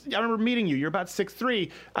you're. I remember meeting you. You're about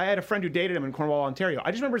 6'3". I had a friend who dated him in Cornwall, Ontario. I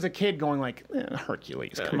just remember as a kid going like,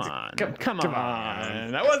 Hercules, come on.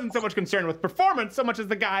 I wasn't so much concerned with performance so much as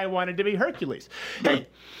the guy wanted to be Hercules. Hey,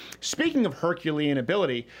 speaking of Herculean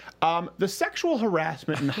ability, the sexual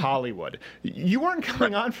harassment in Hollywood. You weren't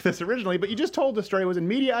coming on for this originally, but you just told the story. It was in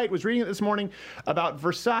Mediaite. Was reading it this morning about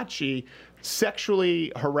Versace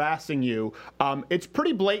sexually harassing you. It's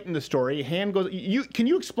pretty blatant, the story. Hand goes. Can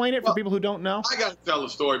you explain it for people who don't know? I got to tell the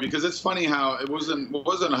story because it's funny how it wasn't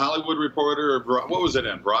a Hollywood Reporter or what was it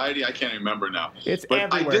in Variety? I can't remember now. It's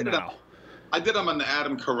everywhere now. I did them on the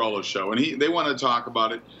Adam Carolla show, and they wanted to talk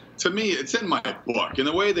about it. To me, it's in my book, and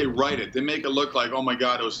the way they write it, they make it look like, oh my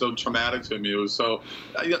God, it was so traumatic to me. It was so.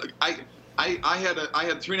 I had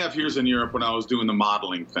 3.5 years in Europe when I was doing the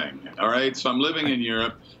modeling thing. All right, so I'm living in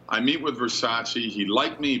Europe. I meet with Versace. He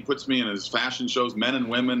liked me. He puts me in his fashion shows, men and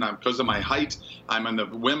women. Because of my height, I'm in the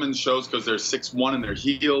women's shows because they're 6'1" in their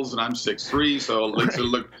heels, and I'm 6'3", so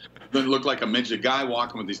it look like a midget guy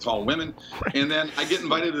walking with these tall women. And then I get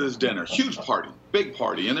invited to this dinner, huge party, big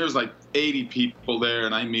party, and there's like 80 people there,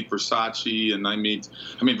 and I meet Versace, and I meet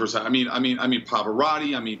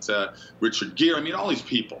Pavarotti, I meet Richard Gere, I meet all these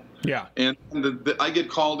people. Yeah. And I get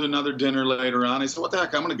called to another dinner later on. I said, what the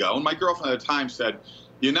heck, I'm going to go. And my girlfriend at the time said,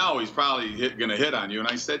 he's probably going to hit on you. And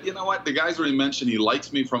I said, you know what, the guy's already mentioned he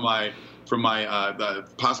likes me from my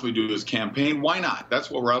possibly do his campaign. Why not?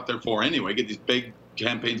 That's what we're out there for anyway, get these big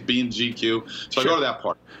campaigns, being GQ. So I go to that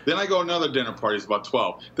party. Then I go to another dinner party. It's about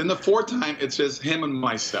 12. Then the fourth time, it's just him and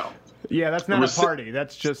myself. Yeah, that's not a party.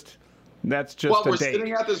 That's just a date. We're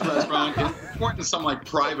sitting at this restaurant. We're in some like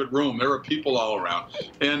private room. There were people all around.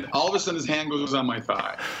 And all of a sudden, his hand goes on my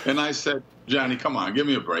thigh. And I said, Johnny, come on, give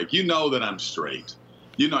me a break. You know that I'm straight.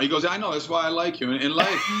 He goes, I know, that's why I like you. In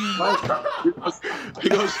life, he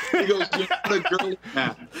goes, you're not a girly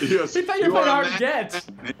man. He thought you were hard to get.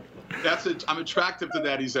 I'm attractive to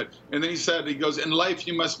that, he said. And then he goes, in life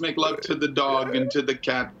you must make love to the dog and to the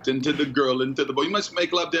cat and to the girl and to the boy. You must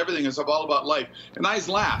make love to everything. It's all about life. And I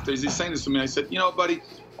laughed as he's saying this to me. I said, you know, buddy,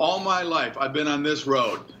 all my life I've been on this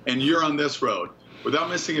road and you're on this road. Without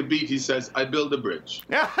missing a beat, he says, I build a bridge.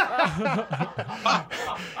 and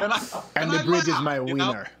the bridge is my wiener.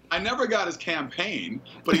 Know? I never got his campaign,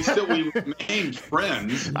 but we remained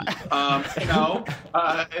friends. And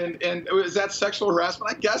is that sexual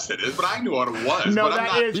harassment? I guess it is, but I knew what it was. No, but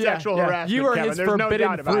that is sexual harassment. You are Kevin. his There's forbidden no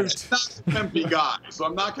doubt about fruit. it. It's not a pimpy guy, so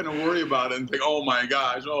I'm not going to worry about it and think, oh my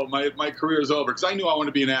gosh, my career's over. Because I knew I wanted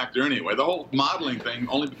to be an actor anyway. The whole modeling thing,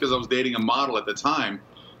 only because I was dating a model at the time,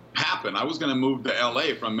 happened. I was going to move to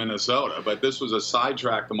LA from Minnesota, but this was a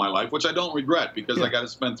sidetrack to my life, which I don't regret because I got to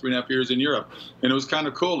spend 3.5 years in Europe. And it was kind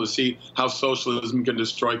of cool to see how socialism can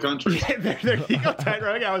destroy countries. Yeah, there you go, Ted.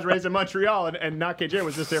 I was raised in Montreal, and Nakajir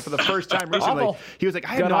was just there for the first time recently. Awful. He was like,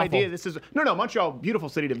 I had no idea this is... No, Montreal, beautiful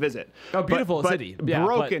city to visit. Oh, beautiful city. Yeah,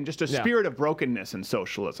 broken, just a spirit of brokenness in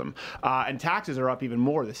socialism. And taxes are up even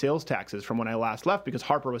more, the sales taxes from when I last left, because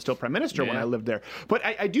Harper was still prime minister when I lived there. But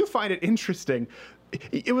I do find it interesting.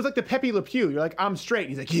 It was like the Pepe Le Pew. You're like, I'm straight.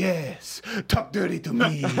 He's like, yes, talk dirty to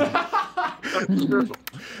me.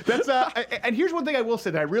 That's and here's one thing I will say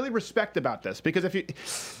that I really respect about this, because if you,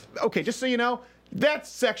 okay, just so you know, that's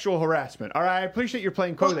sexual harassment. All right, I appreciate you're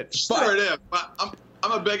playing coy with it. Sure, it is. But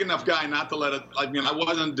I'm a big enough guy not to let it. I mean, I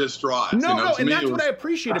wasn't distraught. No, and that's what I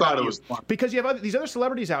appreciate about you, because you have these other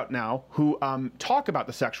celebrities out now who talk about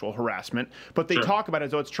the sexual harassment, but they talk about it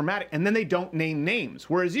as though it's traumatic, and then they don't name names.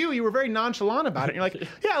 Whereas you were very nonchalant about it. And you're like,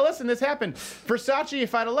 yeah, listen, this happened. Versace,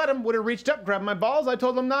 if I'd have let him, would have reached up, grabbed my balls. I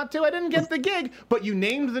told him not to. I didn't get the gig. But you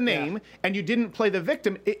named the name, and you didn't play the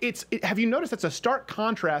victim. Have you noticed that's a stark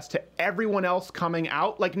contrast to everyone else coming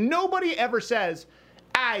out? Like, nobody ever says,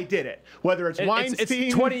 I did it. Whether it's Weinstein.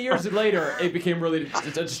 It's 20 years later, it became really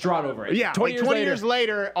distraught over it. Yeah, 20 years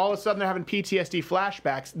later, all of a sudden they're having PTSD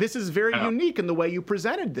flashbacks. This is very unique in the way you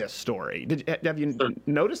presented this story. Have you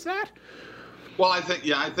noticed that? Well, I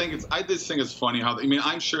just think it's funny how,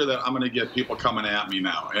 I'm sure that I'm going to get people coming at me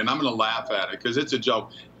now, and I'm going to laugh at it because it's a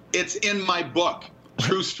joke. It's in my book,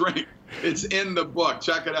 True Strength. It's in the book.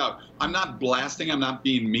 Check it out. I'm not blasting. I'm not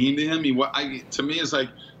being mean to him. To me, it's like,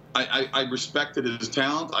 I respected his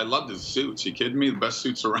talent. I loved his suits. You kidding me? The best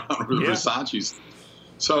suits around were Versace's.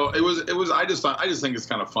 So it was. I just think it's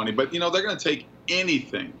kind of funny. But they're going to take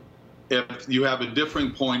anything if you have a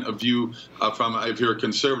different point of view if you're a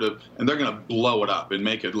conservative, and they're going to blow it up and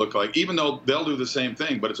make it look like, even though they'll do the same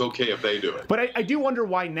thing, but it's okay if they do it. But I do wonder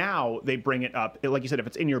why now they bring it up. Like you said, if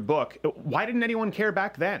it's in your book, why didn't anyone care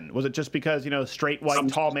back then? Was it just because, straight, white,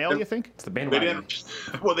 tall male, you think? It's the bandwagon.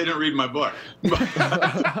 They didn't read my book.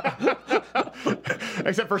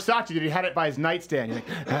 Except for Versace, he had it by his nightstand. You're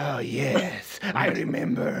like, oh, yes, I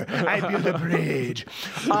remember. I built a bridge.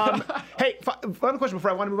 Hey, final question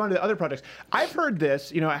before I want to move on to the other projects. I've heard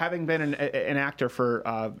this, having been an actor for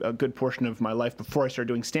a good portion of my life before I started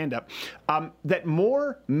doing stand-up, that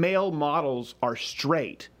more male models are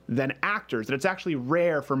straight than actors, that it's actually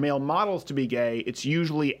rare for male models to be gay. It's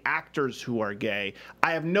usually actors who are gay.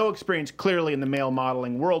 I have no experience clearly in the male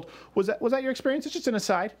modeling world. Was that your experience? It's just an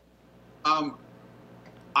aside.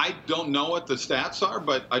 I don't know what the stats are,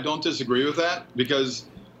 but I don't disagree with that, because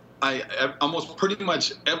almost pretty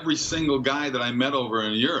much every single guy that I met over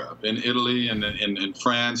in Europe, in Italy, and in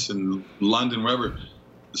France, and London, wherever,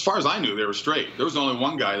 as far as I knew, they were straight. There was only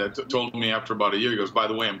one guy that told me after about a year, he goes, by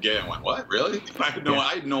the way, I'm gay. I went, what, really? I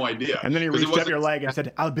had no idea. And then he reached up your leg and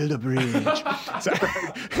said, I'll build a bridge.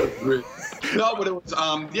 No, but it was,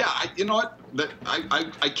 you know what?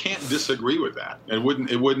 I can't disagree with that. It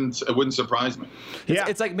wouldn't surprise me.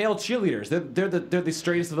 It's like male cheerleaders. They're the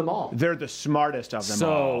straightest of them all. They're the smartest of them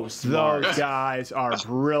all. So smart. Those guys are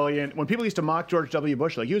brilliant. When people used to mock George W.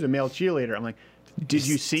 Bush, like, he was a male cheerleader, I'm like, did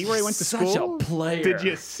you see where he went to school? Such a player. Did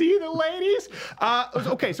you see the ladies?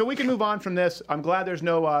 Okay, so we can move on from this. I'm glad there's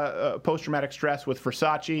no post-traumatic stress with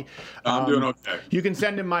Versace. I'm doing okay. You can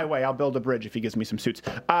send him my way. I'll build a bridge if he gives me some suits.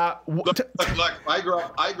 Look, I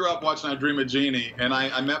grew up watching I Dream of Jeannie, and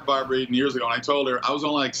I met Barbara Eden years ago, and I told her, I was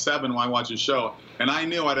only like 7 when I watched his show, and I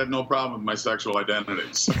knew I'd have no problem with my sexual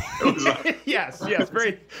identities. It was like, yes,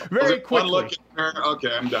 very, very quickly. One look at her,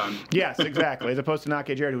 okay, I'm done. Yes, exactly. As opposed to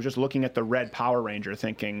Nake Jared, who was just looking at the red Power Ranger,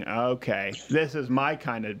 thinking, "Okay, this is my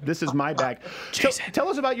bag." Jason. So, tell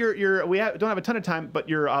us about your. We don't have a ton of time, but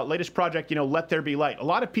your latest project, Let There Be Light. A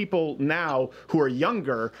lot of people now who are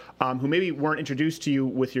younger, who maybe weren't introduced to you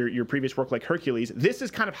with your previous work like Hercules, this is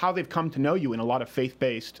kind of how they've come to know you in a lot of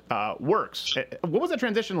faith-based works. What was that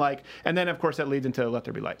transition like? And then, of course, that leads into Let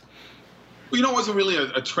There Be Light. Well, you know, it wasn't really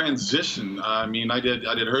a transition. I mean, I did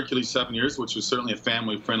Hercules 7 years, which was certainly a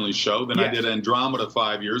family-friendly show. Then I did Andromeda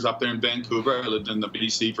 5 years up there in Vancouver. I lived in the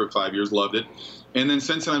BC for 5 years, loved it. And then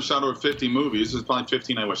since then, I've shot over 50 movies. There's probably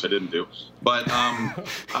 15 I wish I didn't do. But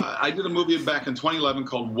I did a movie back in 2011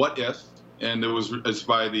 called What If? And it's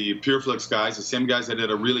by the Pureflix guys, the same guys that did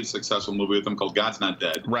a really successful movie with them called God's Not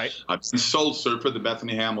Dead. Right. Soul Surfer, the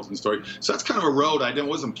Bethany Hamilton story. So that's kind of a road I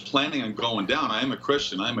wasn't planning on going down. I am a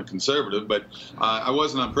Christian. I am a conservative. But I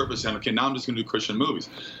wasn't on purpose saying, okay, now I'm just going to do Christian movies.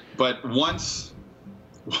 But once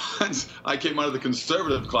I came out of the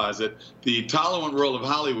conservative closet, the tolerant world of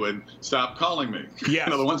Hollywood stopped calling me. Yes.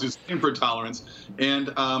 The ones who stand for tolerance. And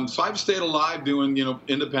so I've stayed alive doing,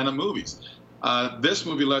 independent movies. This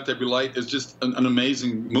movie, Let There Be Light, is just an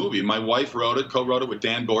amazing movie. My wife wrote it, co-wrote it with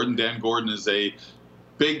Dan Gordon. Dan Gordon is a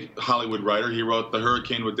big Hollywood writer. He wrote The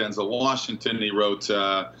Hurricane with Denzel Washington. He wrote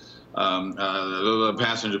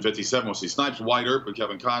Passenger 57 with Wesley Snipes, White Earp with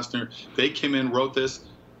Kevin Costner. They came in, wrote this.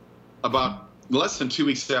 About less than 2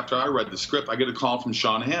 weeks after I read the script, I get a call from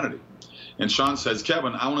Sean Hannity. And Sean says,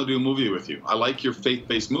 Kevin, I want to do a movie with you. I like your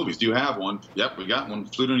faith-based movies. Do you have one? Yep, we got one.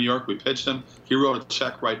 Flew to New York. We pitched him. He wrote a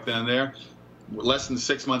check right then and there. Less than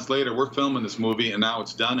 6 months later, we're filming this movie, and now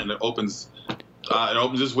it's done, and it opens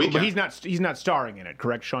this weekend. But he's not starring in it,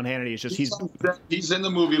 correct? Sean Hannity is just he's in the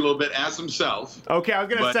movie a little bit as himself. Okay, I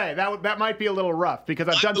was gonna say that might be a little rough because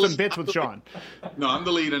I've done some bits with Sean. No, I'm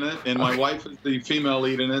the lead in it, and my wife is the female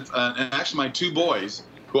lead in it, and actually my two boys,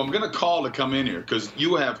 who I'm gonna call to come in here because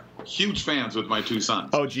you have huge fans with my two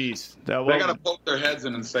sons. Oh, geez. They got to poke their heads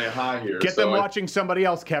in and say hi here. Get them watching somebody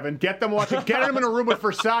else, Kevin. Get them watching. Get them in a room with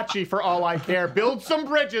Versace for all I care. Build some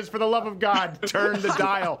bridges for the love of God. Turn the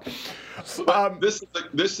dial. This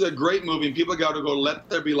is a great movie, and people got to go to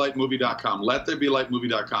LetThereBeLightMovie.com.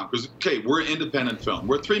 LetThereBeLightMovie.com. Because, okay, we're an independent film.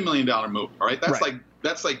 We're a $3 million movie, all right?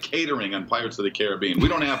 That's like catering on Pirates of the Caribbean. We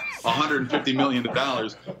don't have $150 million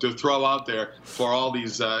to throw out there for all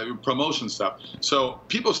these promotion stuff. So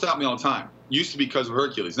people stop me all the time. Used to be because of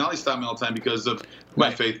Hercules. Now they stop me all the time because of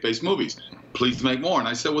my faith-based movies. Please make more. And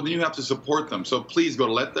I said, well, then you have to support them. So please go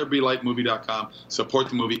to LetThereBeLightMovie.com, support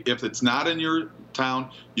the movie. If it's not in your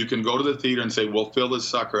town, you can go to the theater and say, we'll fill this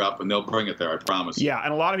sucker up, and they'll bring it there, I promise. Yeah,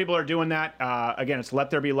 and a lot of people are doing that. Again, it's Let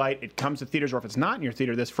There Be Light. It comes to theaters, or if it's not in your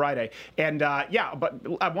theater, this Friday. And, yeah, but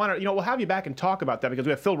I want to, we'll have you back and talk about that because we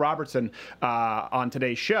have Phil Robertson on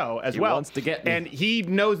today's show as well. He wants to get me. And he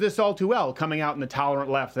knows this all too well, coming out in the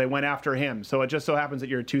tolerant left. They went after him. So it just so happens that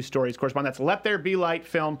your two stories correspond. That's Let There Be Light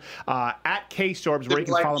film at K-Sorbs, where you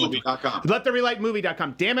can follow him.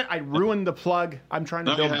 LetThereBeLightMovie.com. Damn it, I ruined the plug. I'm trying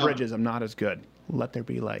to build bridges. I'm not as good. Let There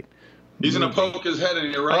Be Light. He's going to poke his head in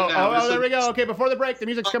here right now. Oh, there we go. Okay, before the break, the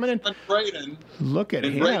music's coming in. Brayden. Look at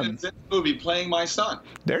him. Brayden's in the movie playing my son.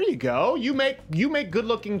 There you go. You make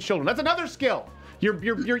good-looking children. That's another skill. You're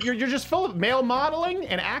just full of male modeling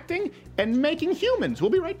and acting and making humans. We'll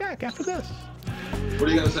be right back after this. What are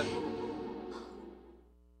you going to say?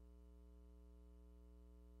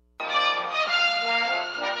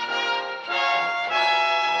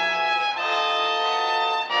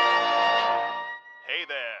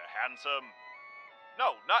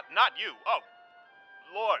 No, not you. Oh,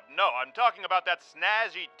 Lord, no, I'm talking about that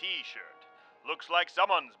snazzy t-shirt. Looks like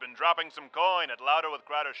someone's been dropping some coin at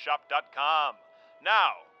louderwithcrowdershop.com.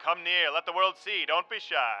 Now, come near, let the world see, don't be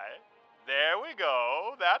shy. There we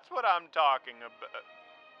go, that's what I'm talking about.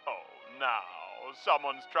 Oh, now,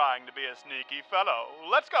 someone's trying to be a sneaky fellow.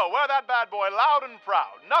 Let's go, wear that bad boy loud and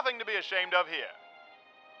proud. Nothing to be ashamed of here.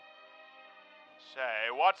 Say,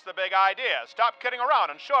 what's the big idea? Stop kidding around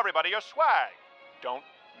and show everybody your swag. Don't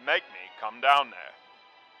make me come down there.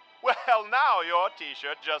 Well, now your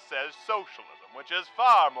t-shirt just says socialism, which is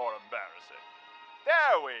far more embarrassing.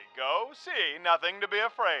 There we go. See, nothing to be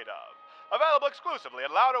afraid of. Available exclusively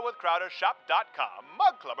at louderwithcrowdershop.com.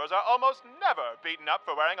 Mug clubbers are almost never beaten up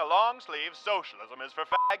for wearing a long-sleeve socialism is for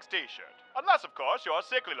fags t-shirt. Unless, of course, you're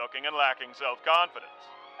sickly looking and lacking self-confidence.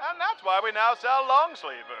 And that's why we now sell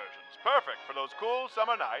long-sleeve versions. Perfect for those cool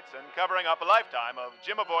summer nights and covering up a lifetime of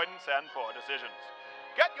gym avoidance and poor decisions.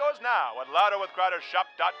 Get yours now at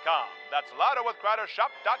louderwithcrowdershop.com. That's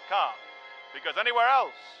louderwithcrowdershop.com. Because anywhere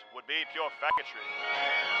else would be pure faggotry.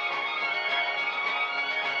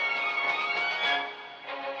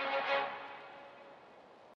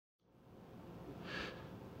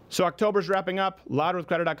 So October's wrapping up.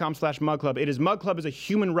 Louderwithcrowder.com/mugclub. It is Mug Club is a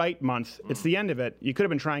human right month. It's the end of it. You could have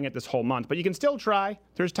been trying it this whole month, but you can still try.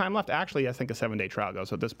 There's time left. Actually, I think a 7-day trial goes.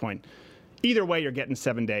 So at this point, either way, you're getting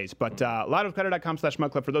 7 days. But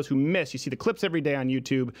louderwithcrowder.com/mugclub. For those who miss, you see the clips every day on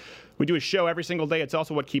YouTube. We do a show every single day. It's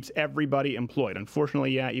also what keeps everybody employed.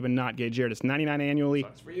 Unfortunately, yeah, even not Gay Jared. It's $99 annually.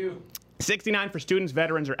 Sucks for you. 69 for students,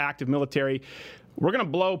 veterans, or active military. We're going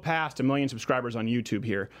to blow past 1 million subscribers on YouTube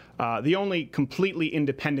here. The only completely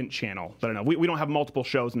independent channel that I know. We don't have multiple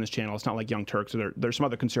shows in this channel. It's not like Young Turks. There's some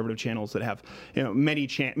other conservative channels that have many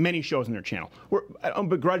shows in their channel. I don't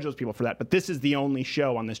begrudge those people for that, but this is the only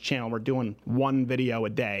show on this channel. We're doing 1 video a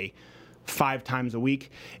day, 5 times a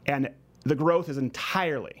week, and the growth is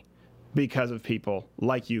entirely because of people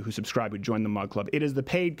like you who subscribe, who join the Mug Club. It is the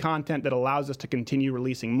paid content that allows us to continue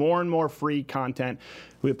releasing more and more free content.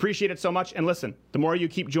 We appreciate it so much. And listen, the more you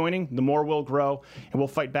keep joining, the more we'll grow, and we'll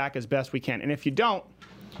fight back as best we can. And if you don't,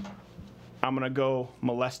 I'm going to go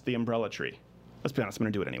molest the umbrella tree. Let's be honest, I'm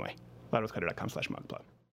going to do it anyway. LouderWithCrowder.com/mugclub.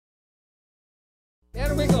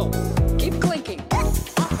 There we go. Keep clinking.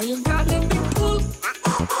 Oh, you got it, big pull.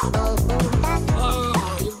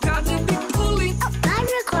 Oh, you got it, big pulling. I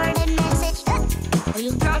recorded message. Oh,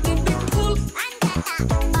 you got it, big pull.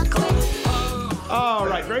 All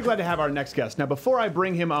right, very glad to have our next guest. Now, before I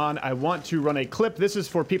bring him on, I want to run a clip. This is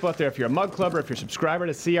for people out there, if you're a Mug Clubber, if you're a subscriber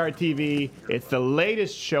to CRTV, it's the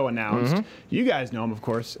latest show announced. You guys know him, of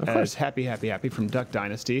course, as Happy from Duck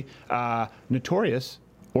Dynasty. Notorious,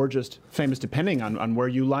 or just famous depending on where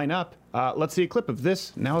you line up. Let's see a clip of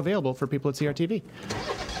this, now available for people at CRTV.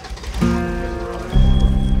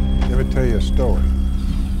 Let me tell you a story.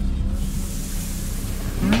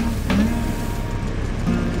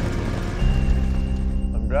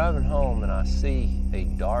 I'm driving home and I see a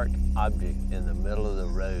dark object in the middle of the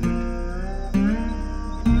road.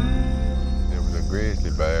 It was a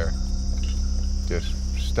grizzly bear just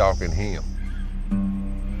stalking him.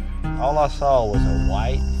 All I saw was a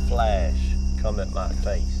white flash come at my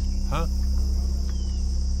face. Huh?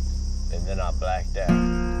 And then I blacked out.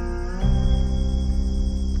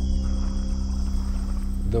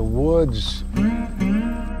 The woods,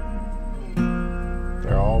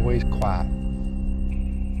 they're always quiet.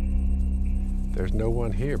 There's no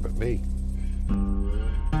one here but me.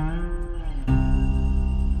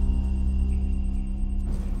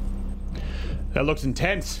 That looks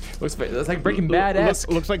intense. Looks like Breaking Bad-esque.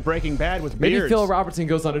 Looks like Breaking Bad with Maybe beards. Phil Robertson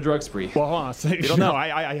goes on a drug spree. Well, hold on. You don't know.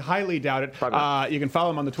 I highly doubt it. You can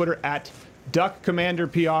follow him on the Twitter at Duck Commander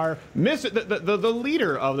PR. The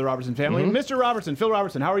leader of the Robertson family, Mr. Robertson, Phil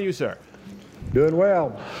Robertson. How are you, sir? Doing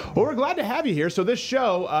well. Well, we're glad to have you here. So this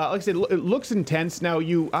show, like I said, it looks intense. Now,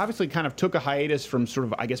 you obviously kind of took a hiatus from sort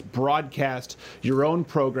of, I guess, broadcast your own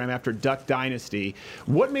program after Duck Dynasty.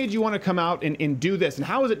 What made you want to come out and do this? And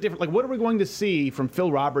how is it different? Like, what are we going to see from Phil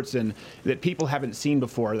Robertson that people haven't seen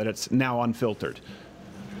before, that it's now unfiltered?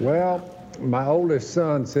 Well, my oldest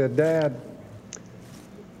son said, Dad,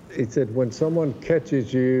 he said, when someone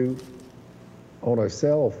catches you on a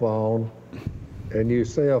cell phone and you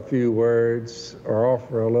say a few words or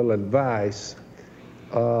offer a little advice,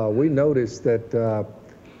 we noticed that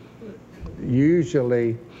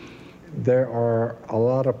usually there are a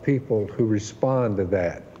lot of people who respond to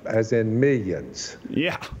that, as in millions.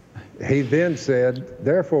 Yeah. He then said,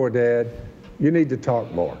 therefore, Dad, you need to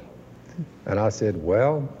talk more. And I said,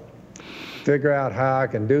 well, figure out how I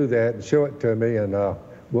can do that and show it to me, and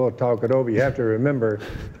we'll talk it over. You have to remember,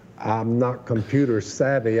 I'm not computer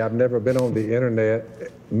savvy. I've never been on the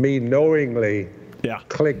internet. Me knowingly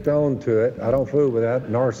clicked onto it. I don't fool with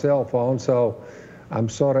that, nor cell phones. So I'm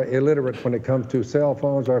sort of illiterate when it comes to cell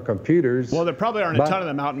phones or computers. Well, there probably aren't a ton of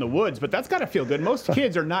them out in the woods, but that's got to feel good. Most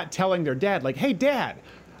kids are not telling their dad, like, hey, Dad,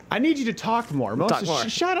 I need you to talk more.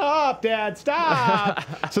 Most shut up, Dad, stop.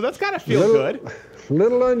 So that's got to feel good.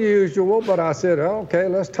 Little unusual, but I said, okay,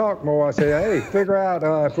 let's talk more. I said, hey, figure out,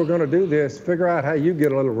 if we're going to do this, figure out how you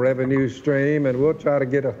get a little revenue stream, and we'll try to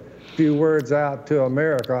get a few words out to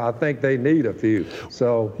America. I think they need a few.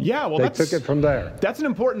 So yeah, well, they took it from there. That's an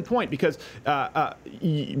important point, because a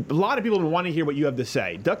lot of people want to hear what you have to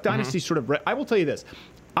say. Duck Dynasty sort of, I will tell you this.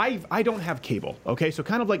 I don't have cable, okay? So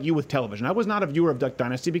kind of like you with television. I was not a viewer of Duck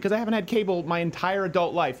Dynasty because I haven't had cable my entire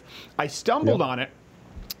adult life. I stumbled on it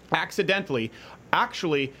accidentally,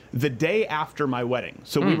 actually the day after my wedding.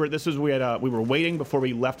 So we were waiting before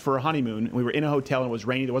we left for a honeymoon. We were in a hotel and it was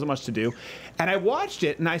rainy. There wasn't much to do. And I watched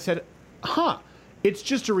it and I said, it's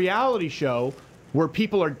just a reality show where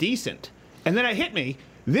people are decent. And then it hit me,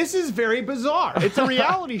 this is very bizarre. It's a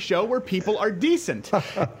reality show where people are decent.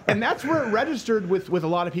 And that's where it registered with a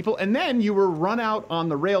lot of people. And then you were run out on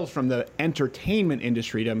the rails from the entertainment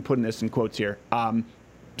industry, I'm putting this in quotes here,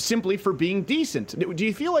 simply for being decent. Do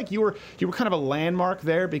you feel like you were kind of a landmark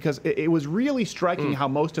there? Because it was really striking how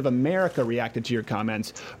most of America reacted to your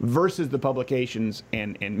comments versus the publications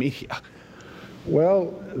and media.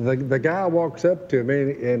 Well, the guy walks up to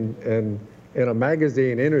me in a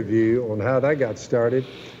magazine interview on how that got started,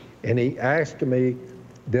 and he asked me,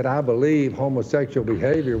 did I believe homosexual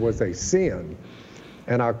behavior was a sin.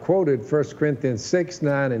 And I quoted 1 Corinthians 6,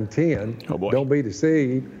 9, and 10. Oh boy. Don't be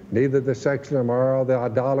deceived. Neither the sexually immoral, the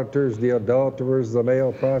idolaters, the adulterers, the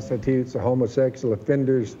male prostitutes, the homosexual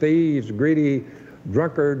offenders, thieves, greedy,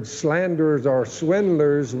 drunkards, slanderers, or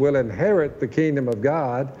swindlers will inherit the kingdom of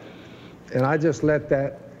God. And I just let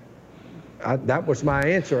that, that was my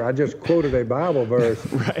answer. I just quoted a Bible verse.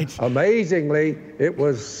 Right. Amazingly,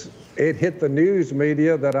 it hit the news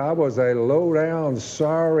media that I was a low-down,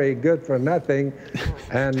 sorry, good-for-nothing.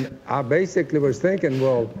 And I basically was thinking,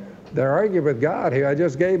 well, they're arguing with God here. I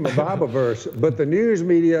just gave them a Bible verse. But the news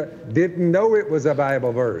media didn't know it was a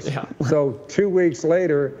Bible verse. Yeah. So 2 weeks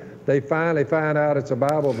later, they finally find out it's a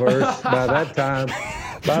Bible verse. By that time,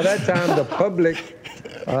 the public,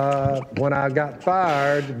 when I got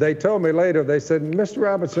fired, they told me later, they said, Mr.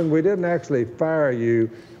 Robertson, we didn't actually fire you.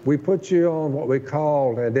 We put you on what we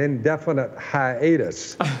called an indefinite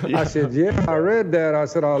hiatus. I said, yeah, I read that. I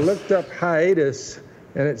said, I looked up hiatus,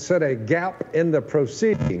 and it said a gap in the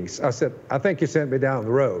proceedings. I said, I think you sent me down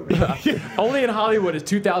the road. Only in Hollywood is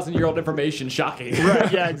 2,000-year-old information shocking.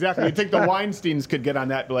 Right, yeah, exactly. You'd think the Weinsteins could get on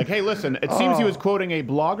that, be like, hey, listen, it seems he was quoting a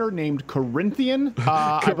blogger named Corinthian.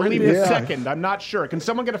 I believe the second. I'm not sure. Can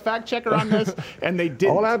someone get a fact checker on this? And they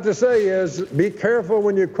didn't. All I have to say is be careful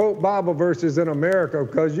when you quote Bible verses in America,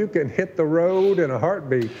 because you can hit the road in a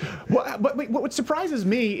heartbeat. Well, but what surprises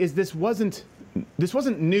me is this wasn't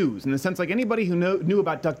news in the sense, like, anybody who knew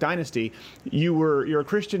about Duck Dynasty, you're a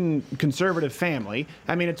Christian conservative family.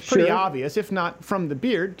 I mean, it's pretty obvious, if not from the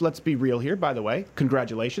beard. Let's be real here, by the way.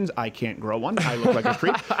 Congratulations, I can't grow one. I look like a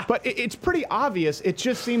creep. But it's pretty obvious. It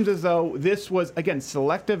just seems as though this was, again,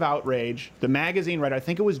 selective outrage. The magazine, right, I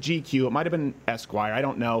think it was GQ, it might have been Esquire, I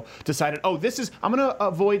don't know, decided, oh, I'm going to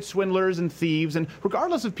avoid swindlers and thieves, and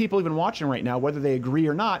regardless of people even watching right now, whether they agree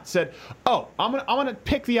or not, said, oh, I'm gonna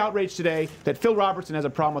pick the outrage today that Phil Robertson has a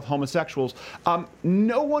problem with homosexuals.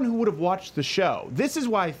 No one who would have watched the show. This is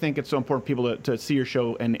why I think it's so important for people to see your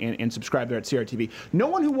show and subscribe there at CRTV. No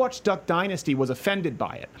one who watched Duck Dynasty was offended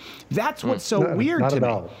by it. That's what's so weird to me. Not at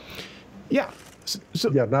all. Yeah.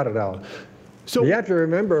 Yeah, not at all. So you have to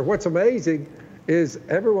remember, what's amazing is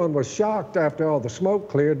everyone was shocked after all the smoke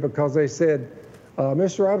cleared, because they said,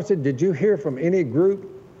 Mr. Robertson, did you hear from any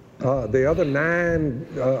group, the other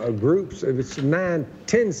 9 groups? It was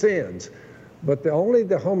 10 sins. But only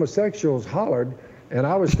the homosexuals hollered, and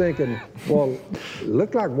I was thinking, well, it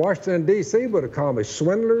looked like Washington, D.C. would have called me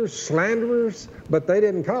swindlers, slanderers, but they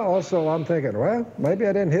didn't call, so I'm thinking, well, maybe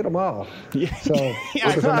I didn't hit them all. Yeah. So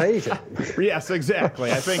it was amazing. Yes,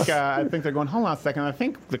 exactly. I think they're going, hold on a second, I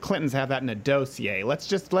think the Clintons have that in a dossier. Let's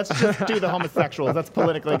just do the homosexuals. That's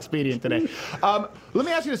politically expedient today. Let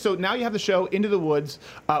me ask you this. So now you have the show Into the Woods.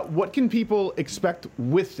 What can people expect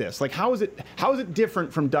with this? Like, how is it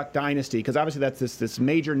different from Duck Dynasty? Because obviously that's this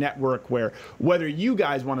major network where whether you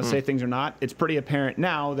guys want to say things or not, it's pretty apparent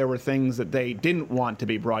now there were things that they didn't want to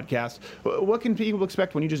be broadcast. What can people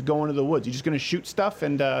expect when you just go into the woods? You just going to shoot stuff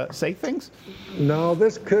and say things? No,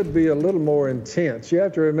 this could be a little more intense. You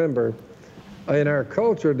have to remember, in our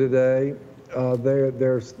culture today,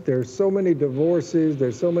 there's so many divorces,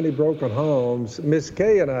 there's so many broken homes. Miss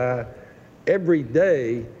Kay and I, every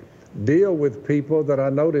day, deal with people that I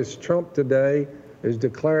noticed Trump today is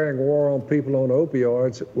declaring war on people on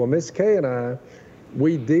opioids. Well, Miss Kay and I,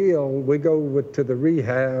 we go to the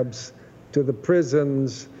rehabs, to the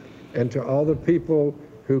prisons, and to all the people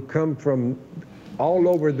who come from all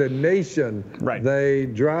over the nation. Right. They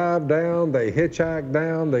drive down, they hitchhike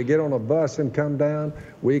down, they get on a bus and come down.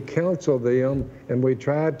 We counsel them, and we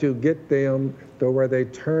try to get them to where they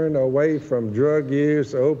turn away from drug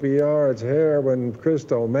use, opioids, heroin,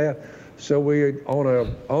 crystal meth. So we, on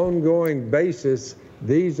an ongoing basis,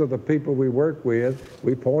 these are the people we work with.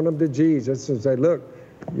 We point them to Jesus and say, look,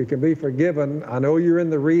 you can be forgiven. I know you're in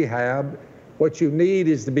the rehab. What you need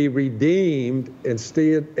is to be redeemed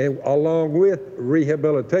instead, along with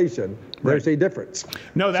rehabilitation. There's a difference.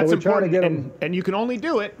 No, that's important. And you can only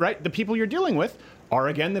do it, right? The people you're dealing with are,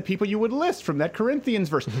 again, the people you would list from that Corinthians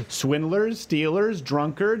verse. Swindlers, stealers,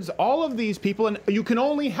 drunkards, all of these people, and you can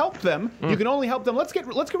only help them. You can only help them. Let's get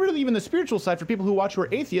rid of even the spiritual side for people who watch who are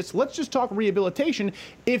atheists. Let's just talk rehabilitation.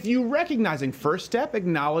 If you recognizing, first step,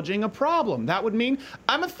 acknowledging a problem. That would mean,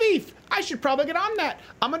 I'm a thief. I should probably get on that.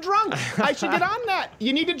 I'm a drunk. I should get on that.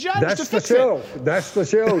 You need a judge to fix it. That's the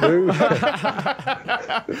show, dude.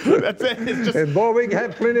 That's it. It's just... And boy, we can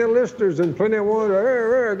have plenty of listeners and plenty of ones,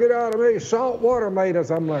 get out of me. Salt water made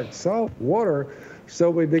us. I'm like, salt water? So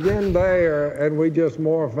we begin there, and we just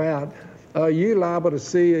morph out. you liable to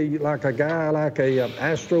see like a guy, like a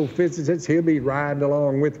astrophysicist. He'll be riding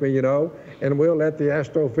along with me, you know, and we'll let the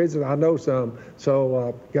astrophysicist, I know some, so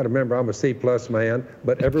you got to remember I'm a C+ man,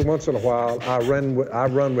 but every once in a while I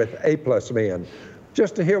run with A+ men,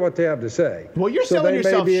 just to hear what they have to say. Well, you're selling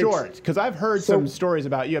yourself short, because I've heard some stories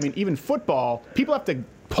about you. I mean, even football, people have to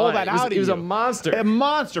pull that out of you. He was a monster. A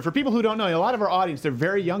monster. For people who don't know, a lot of our audience, they're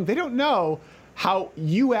very young. They don't know how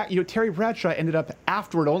Terry Bradshaw ended up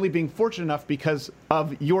afterward only being fortunate enough because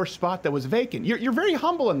of your spot that was vacant. You're very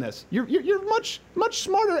humble in this. You're much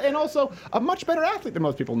smarter and also a much better athlete than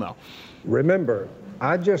most people know. Remember,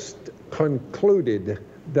 I just concluded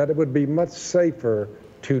that it would be much safer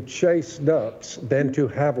to chase ducks than to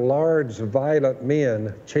have large, violent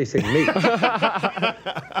men chasing me.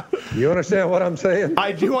 You understand what I'm saying?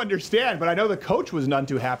 I do understand, but I know the coach was none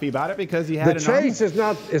too happy about it because he had the chase is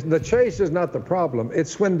not the problem.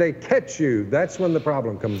 It's when they catch you. That's when the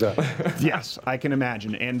problem comes up. Yes, I can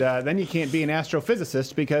imagine. And then you can't be an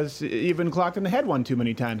astrophysicist because you've been clocked in the head one too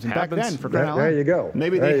many times. And back then, for crying out loud. There you go.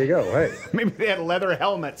 There you go. Hey. Maybe they had leather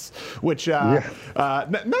helmets, which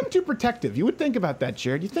not too protective. You would think about that,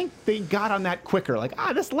 Jared. You think they got on that quicker? Like,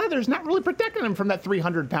 this leather's not really protecting them from that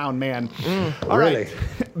 300-pound man. All really? right.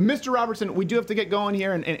 Mr. Robertson, we do have to get going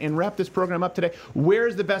here and wrap this program up today.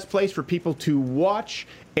 Where's the best place for people to watch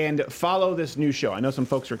and follow this new show? I know some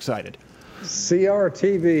folks are excited.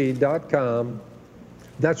 CRTV.com.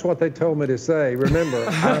 That's what they told me to say. Remember,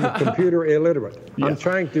 I'm computer illiterate. Yeah. I'm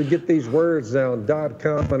trying to get these words down,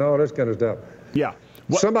 .com and all this kind of stuff. Yeah.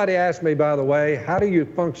 Somebody asked me, by the way, how do you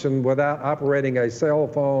function without operating a cell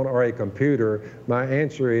phone or a computer? My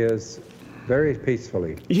answer is very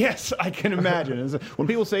peacefully. Yes, I can imagine. When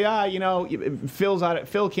people say,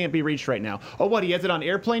 Phil can't be reached right now. Oh, what, he has it on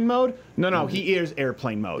airplane mode? No, he is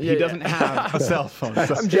airplane mode. He doesn't have a cell phone.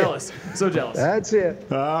 So. I'm jealous. So jealous. That's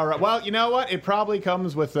it. All right. Well, you know what? It probably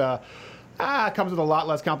comes with a lot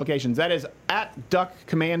less complications. That is at Duck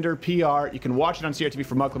Commander PR. You can watch it on CRTV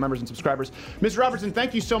for Mugler members and subscribers. Mr. Robertson,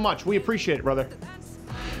 thank you so much. We appreciate it, brother.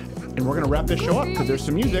 And we're going to wrap this show up because there's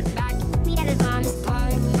some music.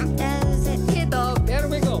 There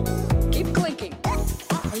we go. Keep clinking. Don't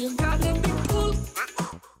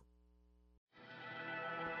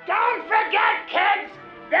forget, kids,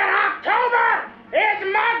 that October is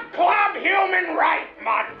Mug Club Human Rights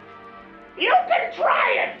Month. You can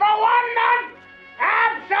try it for 1 month,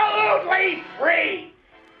 absolutely free.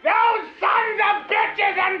 Those sons of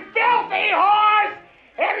bitches and filthy whores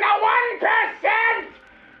in the 1%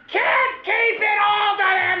 can't keep it all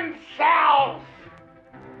to themselves.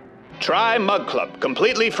 Try Mug Club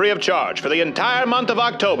completely free of charge for the entire month of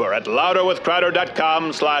October at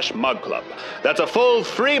louderwithcrowder.com/mugclub. That's a full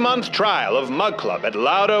 3-month trial of Mug Club at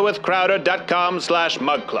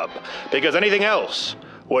louderwithcrowder.com/mugclub, because anything else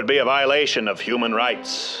would be a violation of human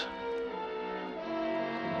rights.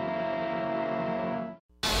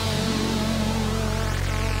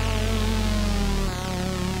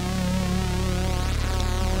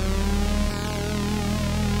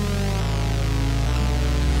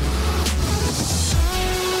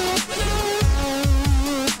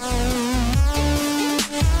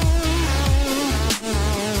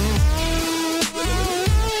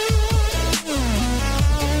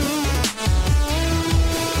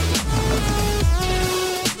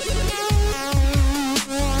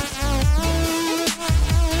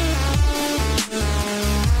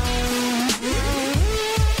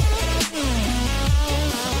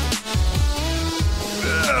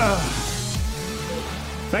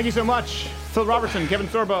 Thank you so much, Phil Robertson, Kevin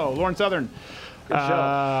Sorbo, Lauren Southern. Good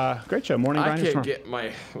show. Great show. Morning I Grinders. can't get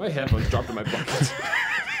my headphones dropped in my bucket.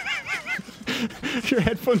 Your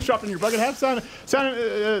headphones dropped in your bucket. Have sound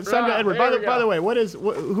guy Edward. By the way,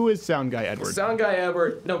 who is sound guy Edward? Sound guy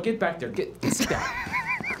Edward. No, get back there. Sit down.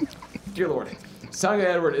 Dear Lord. Sound guy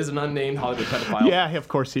Edward is an unnamed Hollywood pedophile. Yeah, of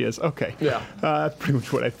course he is. Okay. Yeah. That's pretty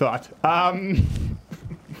much what I thought.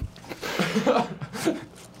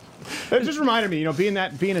 It just reminded me,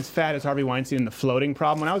 being as fat as Harvey Weinstein and the floating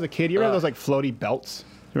problem. When I was a kid, you remember those like floaty belts?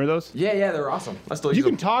 Remember those? Yeah, they're awesome. I still use You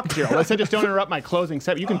them. can talk, Gerald. I said just don't interrupt my closing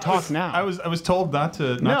set. You can talk now. I was told not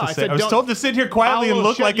to I say. I was told to sit here quietly and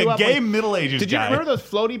look like a gay middle-aged guy. Did you remember those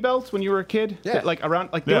floaty belts when you were a kid? Yeah.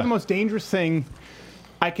 They were the most dangerous thing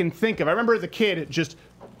I can think of. I remember as a kid,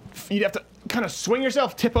 you'd have to kind of swing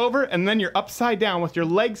yourself, tip over, and then you're upside down with your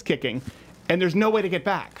legs kicking, and there's no way to get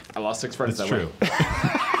back. I lost 6 friends That's that true. way.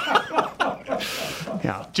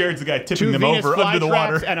 Yeah. Jared's the guy tipping 2 them Venus over under the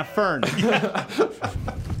water. and a fern.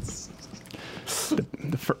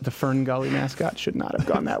 The the Fern Gully mascot should not have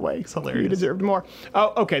gone that way. It's hilarious. You deserved more.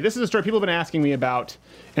 Oh, okay. This is a story people have been asking me about.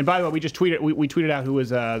 And by the way, we just tweeted. We tweeted out who was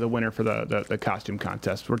the winner for the costume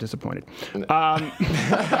contest. We're disappointed. You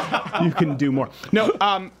can do more.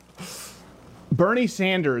 No. Bernie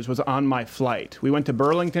Sanders was on my flight. We went to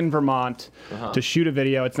Burlington, Vermont, to shoot a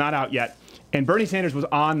video. It's not out yet. And Bernie Sanders was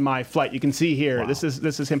on my flight. You can see here. Wow. This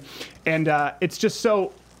is him. And it's just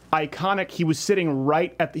so iconic. He was sitting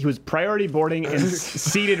right at he was priority boarding and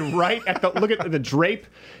seated right at look at the drape,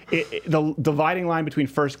 the dividing line between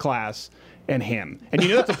first class and him. And you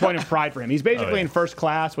know that's a point of pride for him. He's basically in first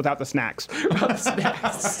class without the snacks.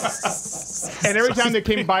 And every time they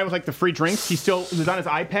came by with like the free drinks, he was on his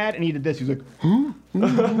iPad and he did this. He was like,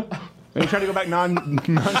 and he tried to go back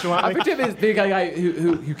nonchalantly. I picture him as big guy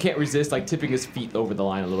who can't resist like tipping his feet over the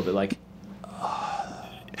line a little bit, like.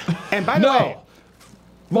 And by the way,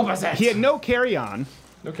 what was that? He had no carry-on.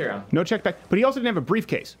 No carry-on. No check bag. But he also didn't have a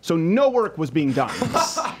briefcase, so no work was being done.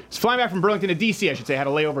 He's flying back from Burlington to D.C., I should say. I had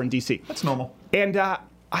a layover in D.C. That's normal. And,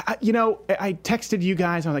 I texted you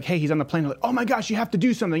guys. I was like, hey, he's on the plane. I'm like, oh, my gosh, you have to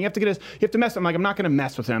do something. You have to mess. I'm like, I'm not going to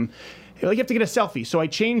mess with him. Like, you have to get a selfie. So I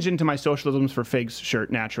changed into my Socialisms for Figs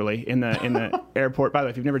shirt, naturally, in the airport. By the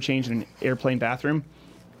way, if you've never changed in an airplane bathroom,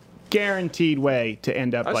 guaranteed way to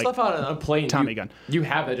end up like on a plane. Tommy gun. You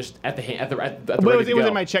have it just at the Well, it was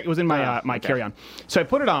in my check. It was in my my carry-on. So I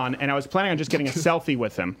put it on, and I was planning on just getting a selfie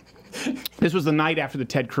with him. This was the night after the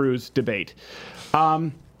Ted Cruz debate,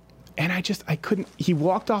 and I couldn't. He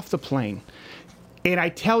walked off the plane. And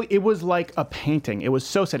it was like a painting. It was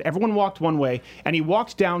so sad. Everyone walked one way, and he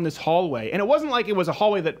walked down this hallway. And it wasn't like it was a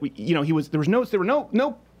hallway that there were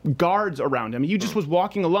no guards around him. He just was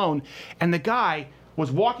walking alone, and the guy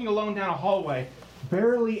was walking alone down a hallway,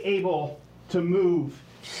 barely able to move.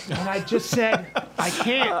 And I just said, I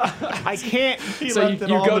can't. So you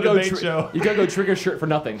go trigger shirt for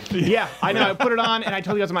nothing. Yeah, I know. I put it on, and I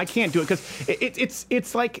told you guys I can't do it because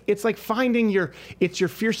it's like finding your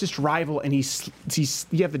fiercest rival, and you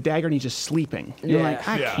have the dagger, and he's just sleeping. You're like,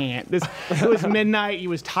 I can't. It was midnight. He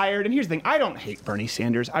was tired. And here's the thing: I don't hate Bernie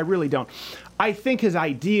Sanders. I really don't. I think his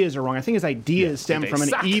ideas are wrong. I think his ideas stem from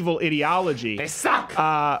an evil ideology. They suck.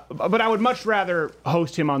 But I would much rather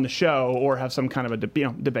host him on the show or have some kind of a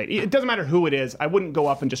debate. It doesn't matter who it is. I wouldn't go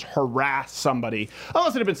up and just harass somebody,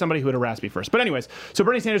 unless it had been somebody who had harassed me first. But anyways, so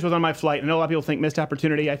Bernie Sanders was on my flight. I know a lot of people think missed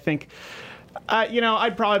opportunity. I think,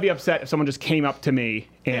 I'd probably be upset if someone just came up to me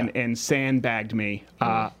and sandbagged me.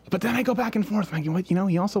 But then I go back and forth. I'm like,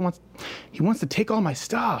 he also wants to take all my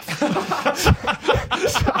stuff.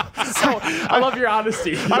 I love your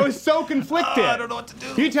honesty. I was so conflicted. I don't know what to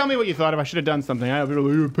do. You tell me what you thought if I should have done something.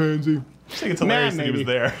 You're a pansy. I think it's hilarious that he was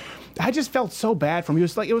there. I just felt so bad for him.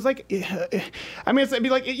 It'd be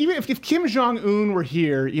like even if Kim Jong-un were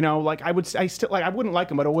here, I wouldn't like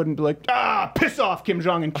him, but I wouldn't be like, piss off Kim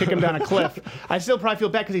Jong and kick him down a cliff. I still probably feel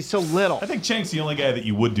bad because he's so little. I think Chank's the only guy that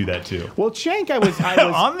you would do that to. Well, Chank, I was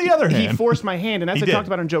on the other hand, he forced my hand, and as I talked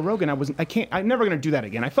about on Joe Rogan, I'm never going to do that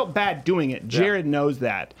again. I felt bad doing it. Jared knows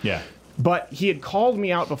that. Yeah. But he had called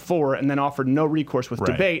me out before and then offered no recourse with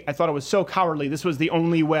debate. I thought it was so cowardly. This was the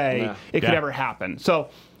only way it could ever happen. So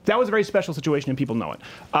that was a very special situation, and people know it.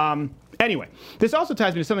 Anyway, this also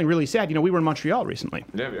ties me to something really sad. We were in Montreal recently.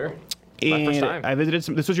 Yeah, we were. And my first time. I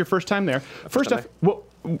visited this was your first time there. First off,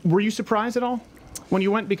 were you surprised at all when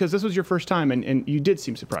you went? Because this was your first time, and you did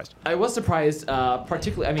seem surprised. I was surprised,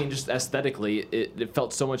 particularly, just aesthetically, it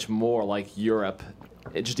felt so much more like Europe.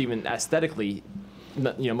 It just even aesthetically,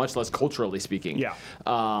 much less culturally speaking. Yeah.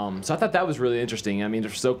 So I thought that was really interesting. They're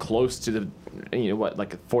so close to the,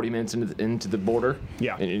 like 40 minutes into the border.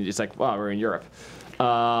 Yeah. And it's like, wow, we're in Europe.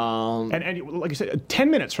 And like I said,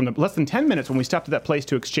 less than 10 minutes when we stopped at that place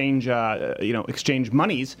to exchange, exchange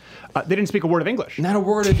monies, they didn't speak a word of English. Not a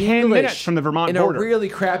word of English. 10 minutes from the Vermont border. In a really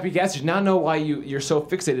crappy gas station. Now I know why you're so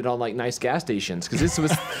fixated on like nice gas stations, because this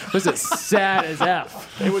was sad as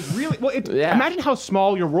F. It was really Imagine how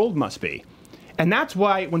small your world must be. And that's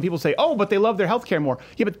why when people say, oh, but they love their healthcare more.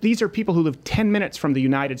 Yeah, but these are people who live 10 minutes from the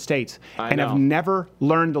United States and have never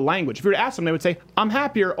learned the language. If you were to ask them, they would say, I'm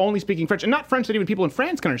happier only speaking French. And not French that even people in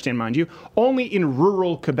France can understand, mind you, only in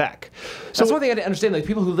rural Quebec. So that's one thing I didn't understand. Like,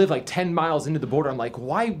 people who live like 10 miles into the border, I'm like,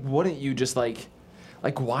 why wouldn't you just like,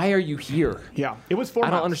 why are you here? Yeah, it was 4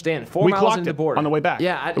 miles. I don't understand. 4 miles into the border. On the way back.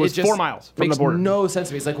 Yeah, it was 4 miles from the border. Makes no sense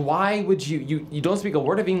to me. It's like, why would you don't speak a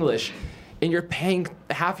word of English, and you're paying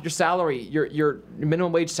half your salary, your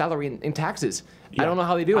minimum wage salary in taxes. Yeah. I don't know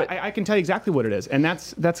how they do it. I can tell you exactly what it is, and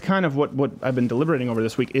that's kind of what I've been deliberating over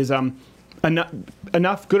this week is enough.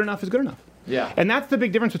 Good enough is good enough. Yeah. And that's the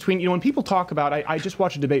big difference between, when people talk about, I just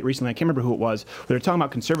watched a debate recently, I can't remember who it was, where they're talking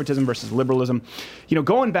about conservatism versus liberalism.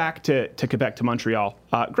 Going back to Quebec, to Montreal,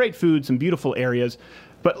 great food, some beautiful areas,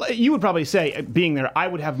 but you would probably say, being there, I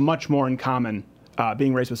would have much more in common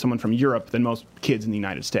being raised with someone from Europe than most kids in the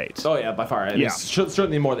United States. Oh, yeah, by far. I mean,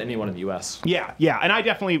 certainly more than anyone in the U.S. Yeah, and I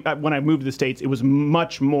definitely, when I moved to the States, it was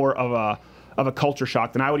much more of a culture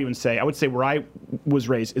shock than I would even say. I would say where I was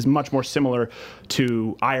raised is much more similar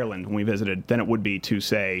to Ireland when we visited than it would be to,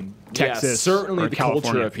 say, Texas certainly or the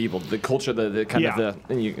California. culture of people, the culture, the kind of the,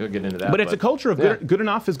 and you'll get into that. But it's a culture of good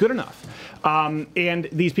enough is good enough. And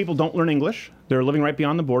these people don't learn English. They're living right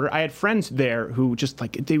beyond the border. I had friends there who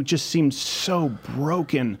they just seemed so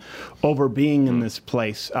broken over being in this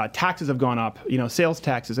place. Taxes have gone up, sales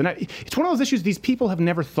taxes. And it's one of those issues, these people have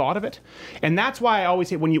never thought of it. And that's why I always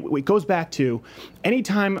say, it goes back to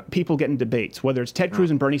anytime people get in debates, whether it's Ted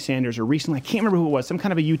Cruz and Bernie Sanders, or recently, I can't remember who it was, some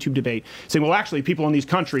kind of a YouTube debate, saying, well, actually, people in these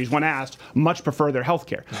countries, when asked, much prefer their health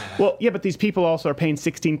care. Well, yeah, but these people also are paying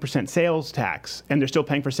 16% sales tax, and they're still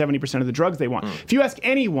paying for 70% of the drugs they want. If you ask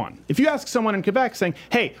anyone, if you ask someone in Quebec saying,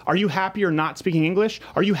 hey, are you happy or not speaking English?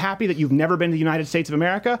 Are you happy that you've never been to the United States of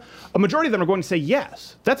America? A majority of them are going to say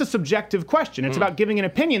yes. That's a subjective question. It's about giving an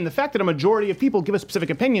opinion. The fact that a majority of people give a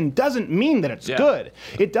specific opinion doesn't mean that it's good.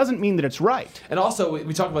 It doesn't mean that it's right. And also,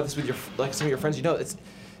 we talk about this with some of your friends.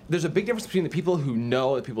 There's a big difference between the people who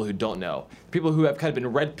know and the people who don't know. People who have kind of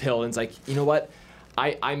been red pilled, and it's like, you know what,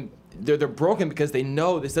 they're broken because they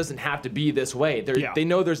know this doesn't have to be this way. They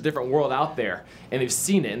know there's a different world out there, and they've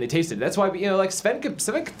seen it and they tasted it. That's why, like Sven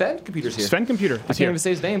Computer's here. Sven Computer. I can't even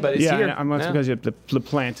say his name, but it's here. Yeah, because the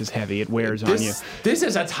plant is heavy. It wears on you. This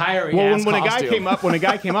is a tiring ass when a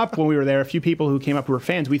guy came up when we were there, a few people who came up who were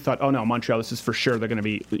fans, we thought, oh no, Montreal, this is for sure. They're going to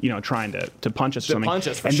be, trying to punch us or something. Punch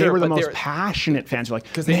us for and sure, they were the most passionate fans. They're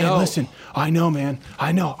like, they know. Listen, I know, man.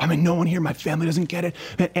 I know. I mean, no one here, my family doesn't get it.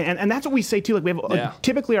 And that's what we say too. Like we have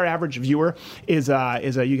typically our average viewer is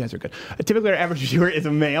you guys are good. Typically our average viewer is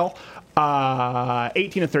a male,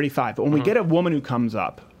 18 to 35. But when we get a woman who comes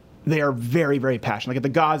up, they are very, very passionate. Like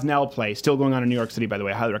at the Gosnell play, still going on in New York City, by the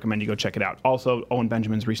way. I highly recommend you go check it out. Also, Owen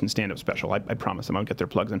Benjamin's recent stand-up special. I promise them I'll get their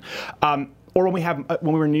plugs in. Or when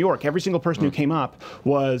we were in New York, every single person who came up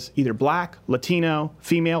was either black, Latino,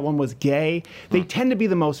 female, one was gay. They tend to be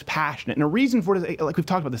the most passionate. And a reason for it is, like we've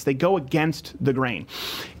talked about this, they go against the grain.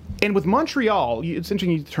 And with Montreal, it's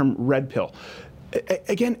interesting you use the term red pill.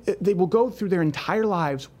 Again, they will go through their entire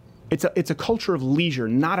lives. It's a culture of leisure,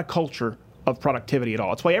 not a culture of productivity at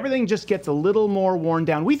all. It's why everything just gets a little more worn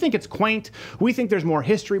down. We think it's quaint. We think there's more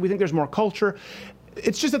history. We think there's more culture.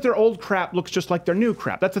 It's just that their old crap looks just like their new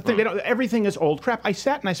crap. That's the thing. Everything is old crap. I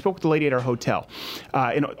sat and I spoke with the lady at our hotel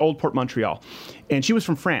in Old Port, Montreal, and she was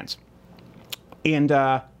from France. And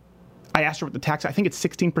I asked her what the tax, I think it's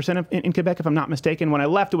 16% in Quebec, if I'm not mistaken. When I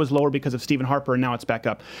left, it was lower because of Stephen Harper, and now it's back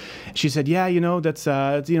up. She said, yeah, that's,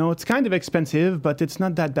 it's kind of expensive, but it's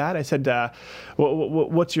not that bad. I said,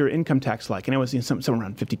 what's your income tax like? And it was somewhere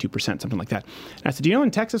around 52%, something like that. And I said,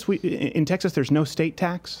 in Texas, there's no state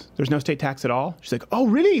tax? There's no state tax at all? She's like, oh,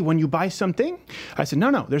 really? When you buy something? I said,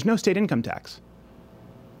 no, there's no state income tax.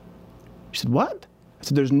 She said, what? I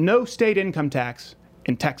said, there's no state income tax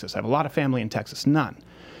in Texas. I have a lot of family in Texas. None.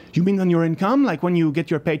 You mean on your income, like when you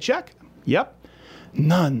get your paycheck? Yep.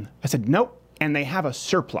 None. I said, nope. And they have a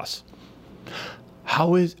surplus.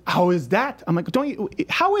 How is that? I'm like,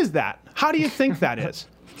 how is that? How do you think that is?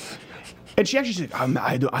 And she actually said,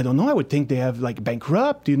 I don't know. I would think they have like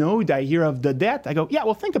bankrupt, Did I hear of the debt? I go, yeah,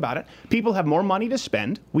 well, think about it. People have more money to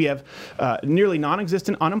spend. We have nearly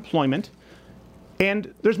non-existent unemployment.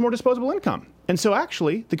 And there's more disposable income. And so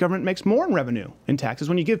actually, the government makes more in revenue in taxes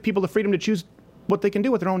when you give people the freedom to choose what they can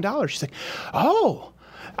do with their own dollars. She's like, oh,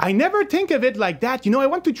 I never think of it like that. I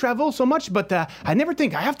want to travel so much, but I never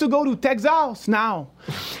think I have to go to Texas now.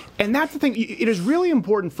 And that's the thing. It is really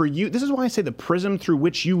important for you. This is why I say the prism through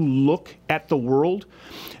which you look at the world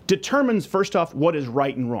determines, first off, what is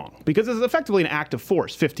right and wrong. Because it's effectively an act of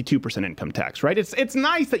force, 52% income tax, right? It's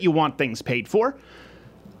nice that you want things paid for.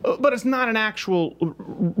 But it's not an actual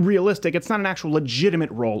realistic, it's not an actual legitimate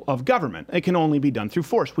role of government. It can only be done through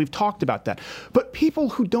force. We've talked about that. But people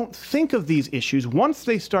who don't think of these issues, once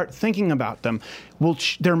they start thinking about them,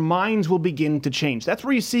 their minds will begin to change. That's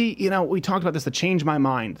where you see, we talked about this, the Change My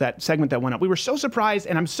Mind, that segment that went up. We were so surprised,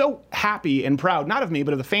 and I'm so happy and proud, not of me,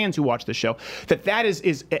 but of the fans who watch the show, that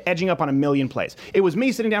is edging up on 1 million plays. It was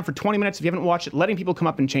me sitting down for 20 minutes, if you haven't watched it, letting people come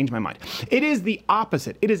up and change my mind. It is the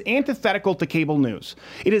opposite. It is antithetical to cable news.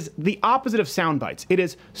 It is the opposite of sound bites. It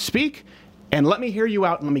is speak And let me hear you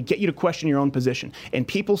out and let me get you to question your own position. And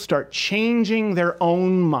people start changing their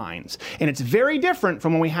own minds. And it's very different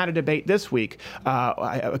from when we had a debate this week.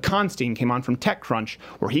 Constein came on from TechCrunch,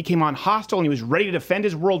 where he came on hostile and he was ready to defend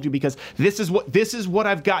his worldview because this is what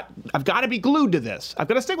I've got to be glued to this. I've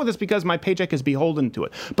got to stick with this because my paycheck is beholden to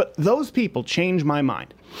it. But those people change my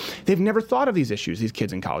mind. They've never thought of these issues, these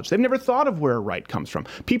kids in college. They've never thought of where right comes from.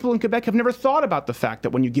 People in Quebec have never thought about the fact that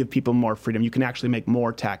when you give people more freedom, you can actually make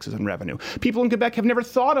more taxes and revenue. People in Quebec have never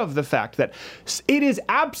thought of the fact that it is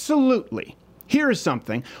absolutely, here is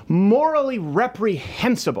something, morally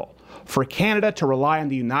reprehensible for Canada to rely on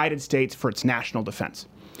the United States for its national defense.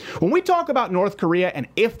 When we talk about North Korea and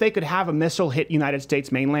if they could have a missile hit United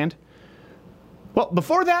States mainland, well,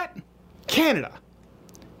 before that, Canada.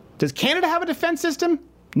 Does Canada have a defense system?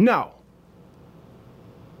 No.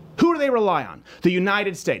 Who do they rely on? The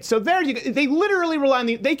United States. So there you go. They literally rely on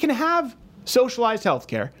they can have socialized health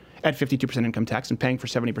care at 52% income tax and paying for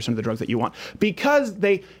 70% of the drugs that you want because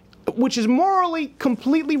they, which is morally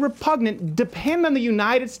completely repugnant, depend on the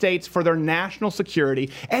United States for their national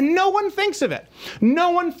security, and no one thinks of it.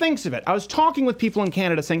 No one thinks of it. I was talking with people in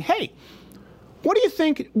Canada saying, hey, what do you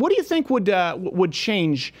think would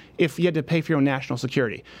change if you had to pay for your own national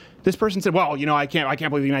security? This person said, well, I can't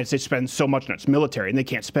believe the United States spends so much on its military and they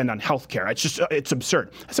can't spend on health care. It's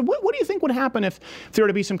absurd. I said, what do you think would happen if there were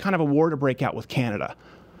to be some kind of a war to break out with Canada?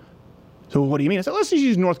 So what do you mean? I said, let's just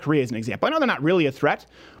use North Korea as an example. I know they're not really a threat,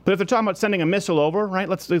 but if they're talking about sending a missile over, right,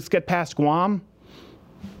 let's get past Guam.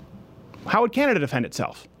 How would Canada defend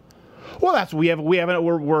itself? Well, we're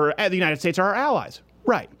the United States are our allies.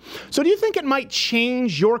 Right. So do you think it might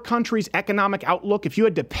change your country's economic outlook if you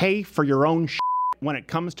had to pay for your own shit when it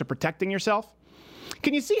comes to protecting yourself?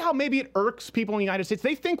 Can you see how maybe it irks people in the United States?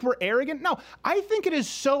 They think we're arrogant. No, I think it is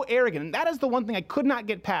so arrogant. And that is the one thing I could not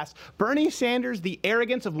get past. Bernie Sanders, the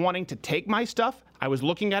arrogance of wanting to take my stuff. I was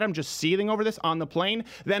looking at him just seething over this on the plane,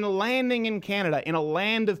 then landing in Canada in a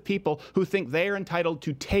land of people who think they're entitled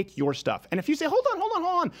to take your stuff. And if you say, hold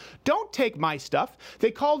on, don't take my stuff, they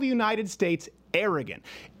call the United States arrogant.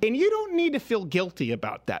 And you don't need to feel guilty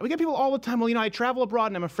about that. We get people all the time, well, I travel abroad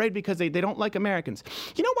and I'm afraid because they don't like Americans.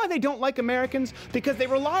 You know why they don't like Americans? Because they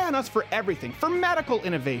rely on us for everything, for medical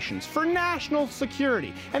innovations, for national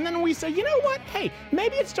security. And then we say, you know what? Hey,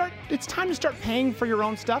 maybe it's time to start paying for your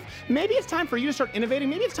own stuff. Maybe it's time for you to start innovating.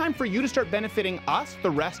 Maybe it's time for you to start benefiting us,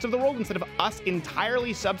 the rest of the world, instead of us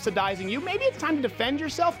entirely subsidizing you. Maybe it's time to defend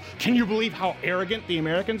yourself. Can you believe how arrogant the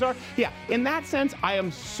Americans are? Yeah, in that sense, I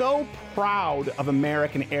am so proud of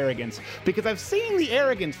American arrogance because I've seen the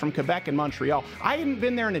arrogance from Quebec and Montreal. I hadn't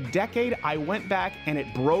been there in a decade. I went back and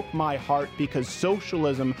it broke my heart because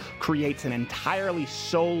socialism creates an entirely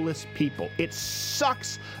soulless people. It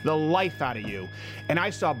sucks the life out of you. And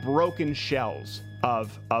I saw broken shells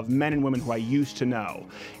of men and women who I used to know.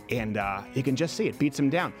 And you can just see it beats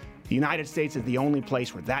them down. The United States is the only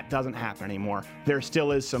place where that doesn't happen anymore. There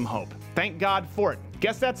still is some hope. Thank God for it.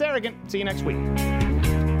 Guess that's arrogant. See you next week.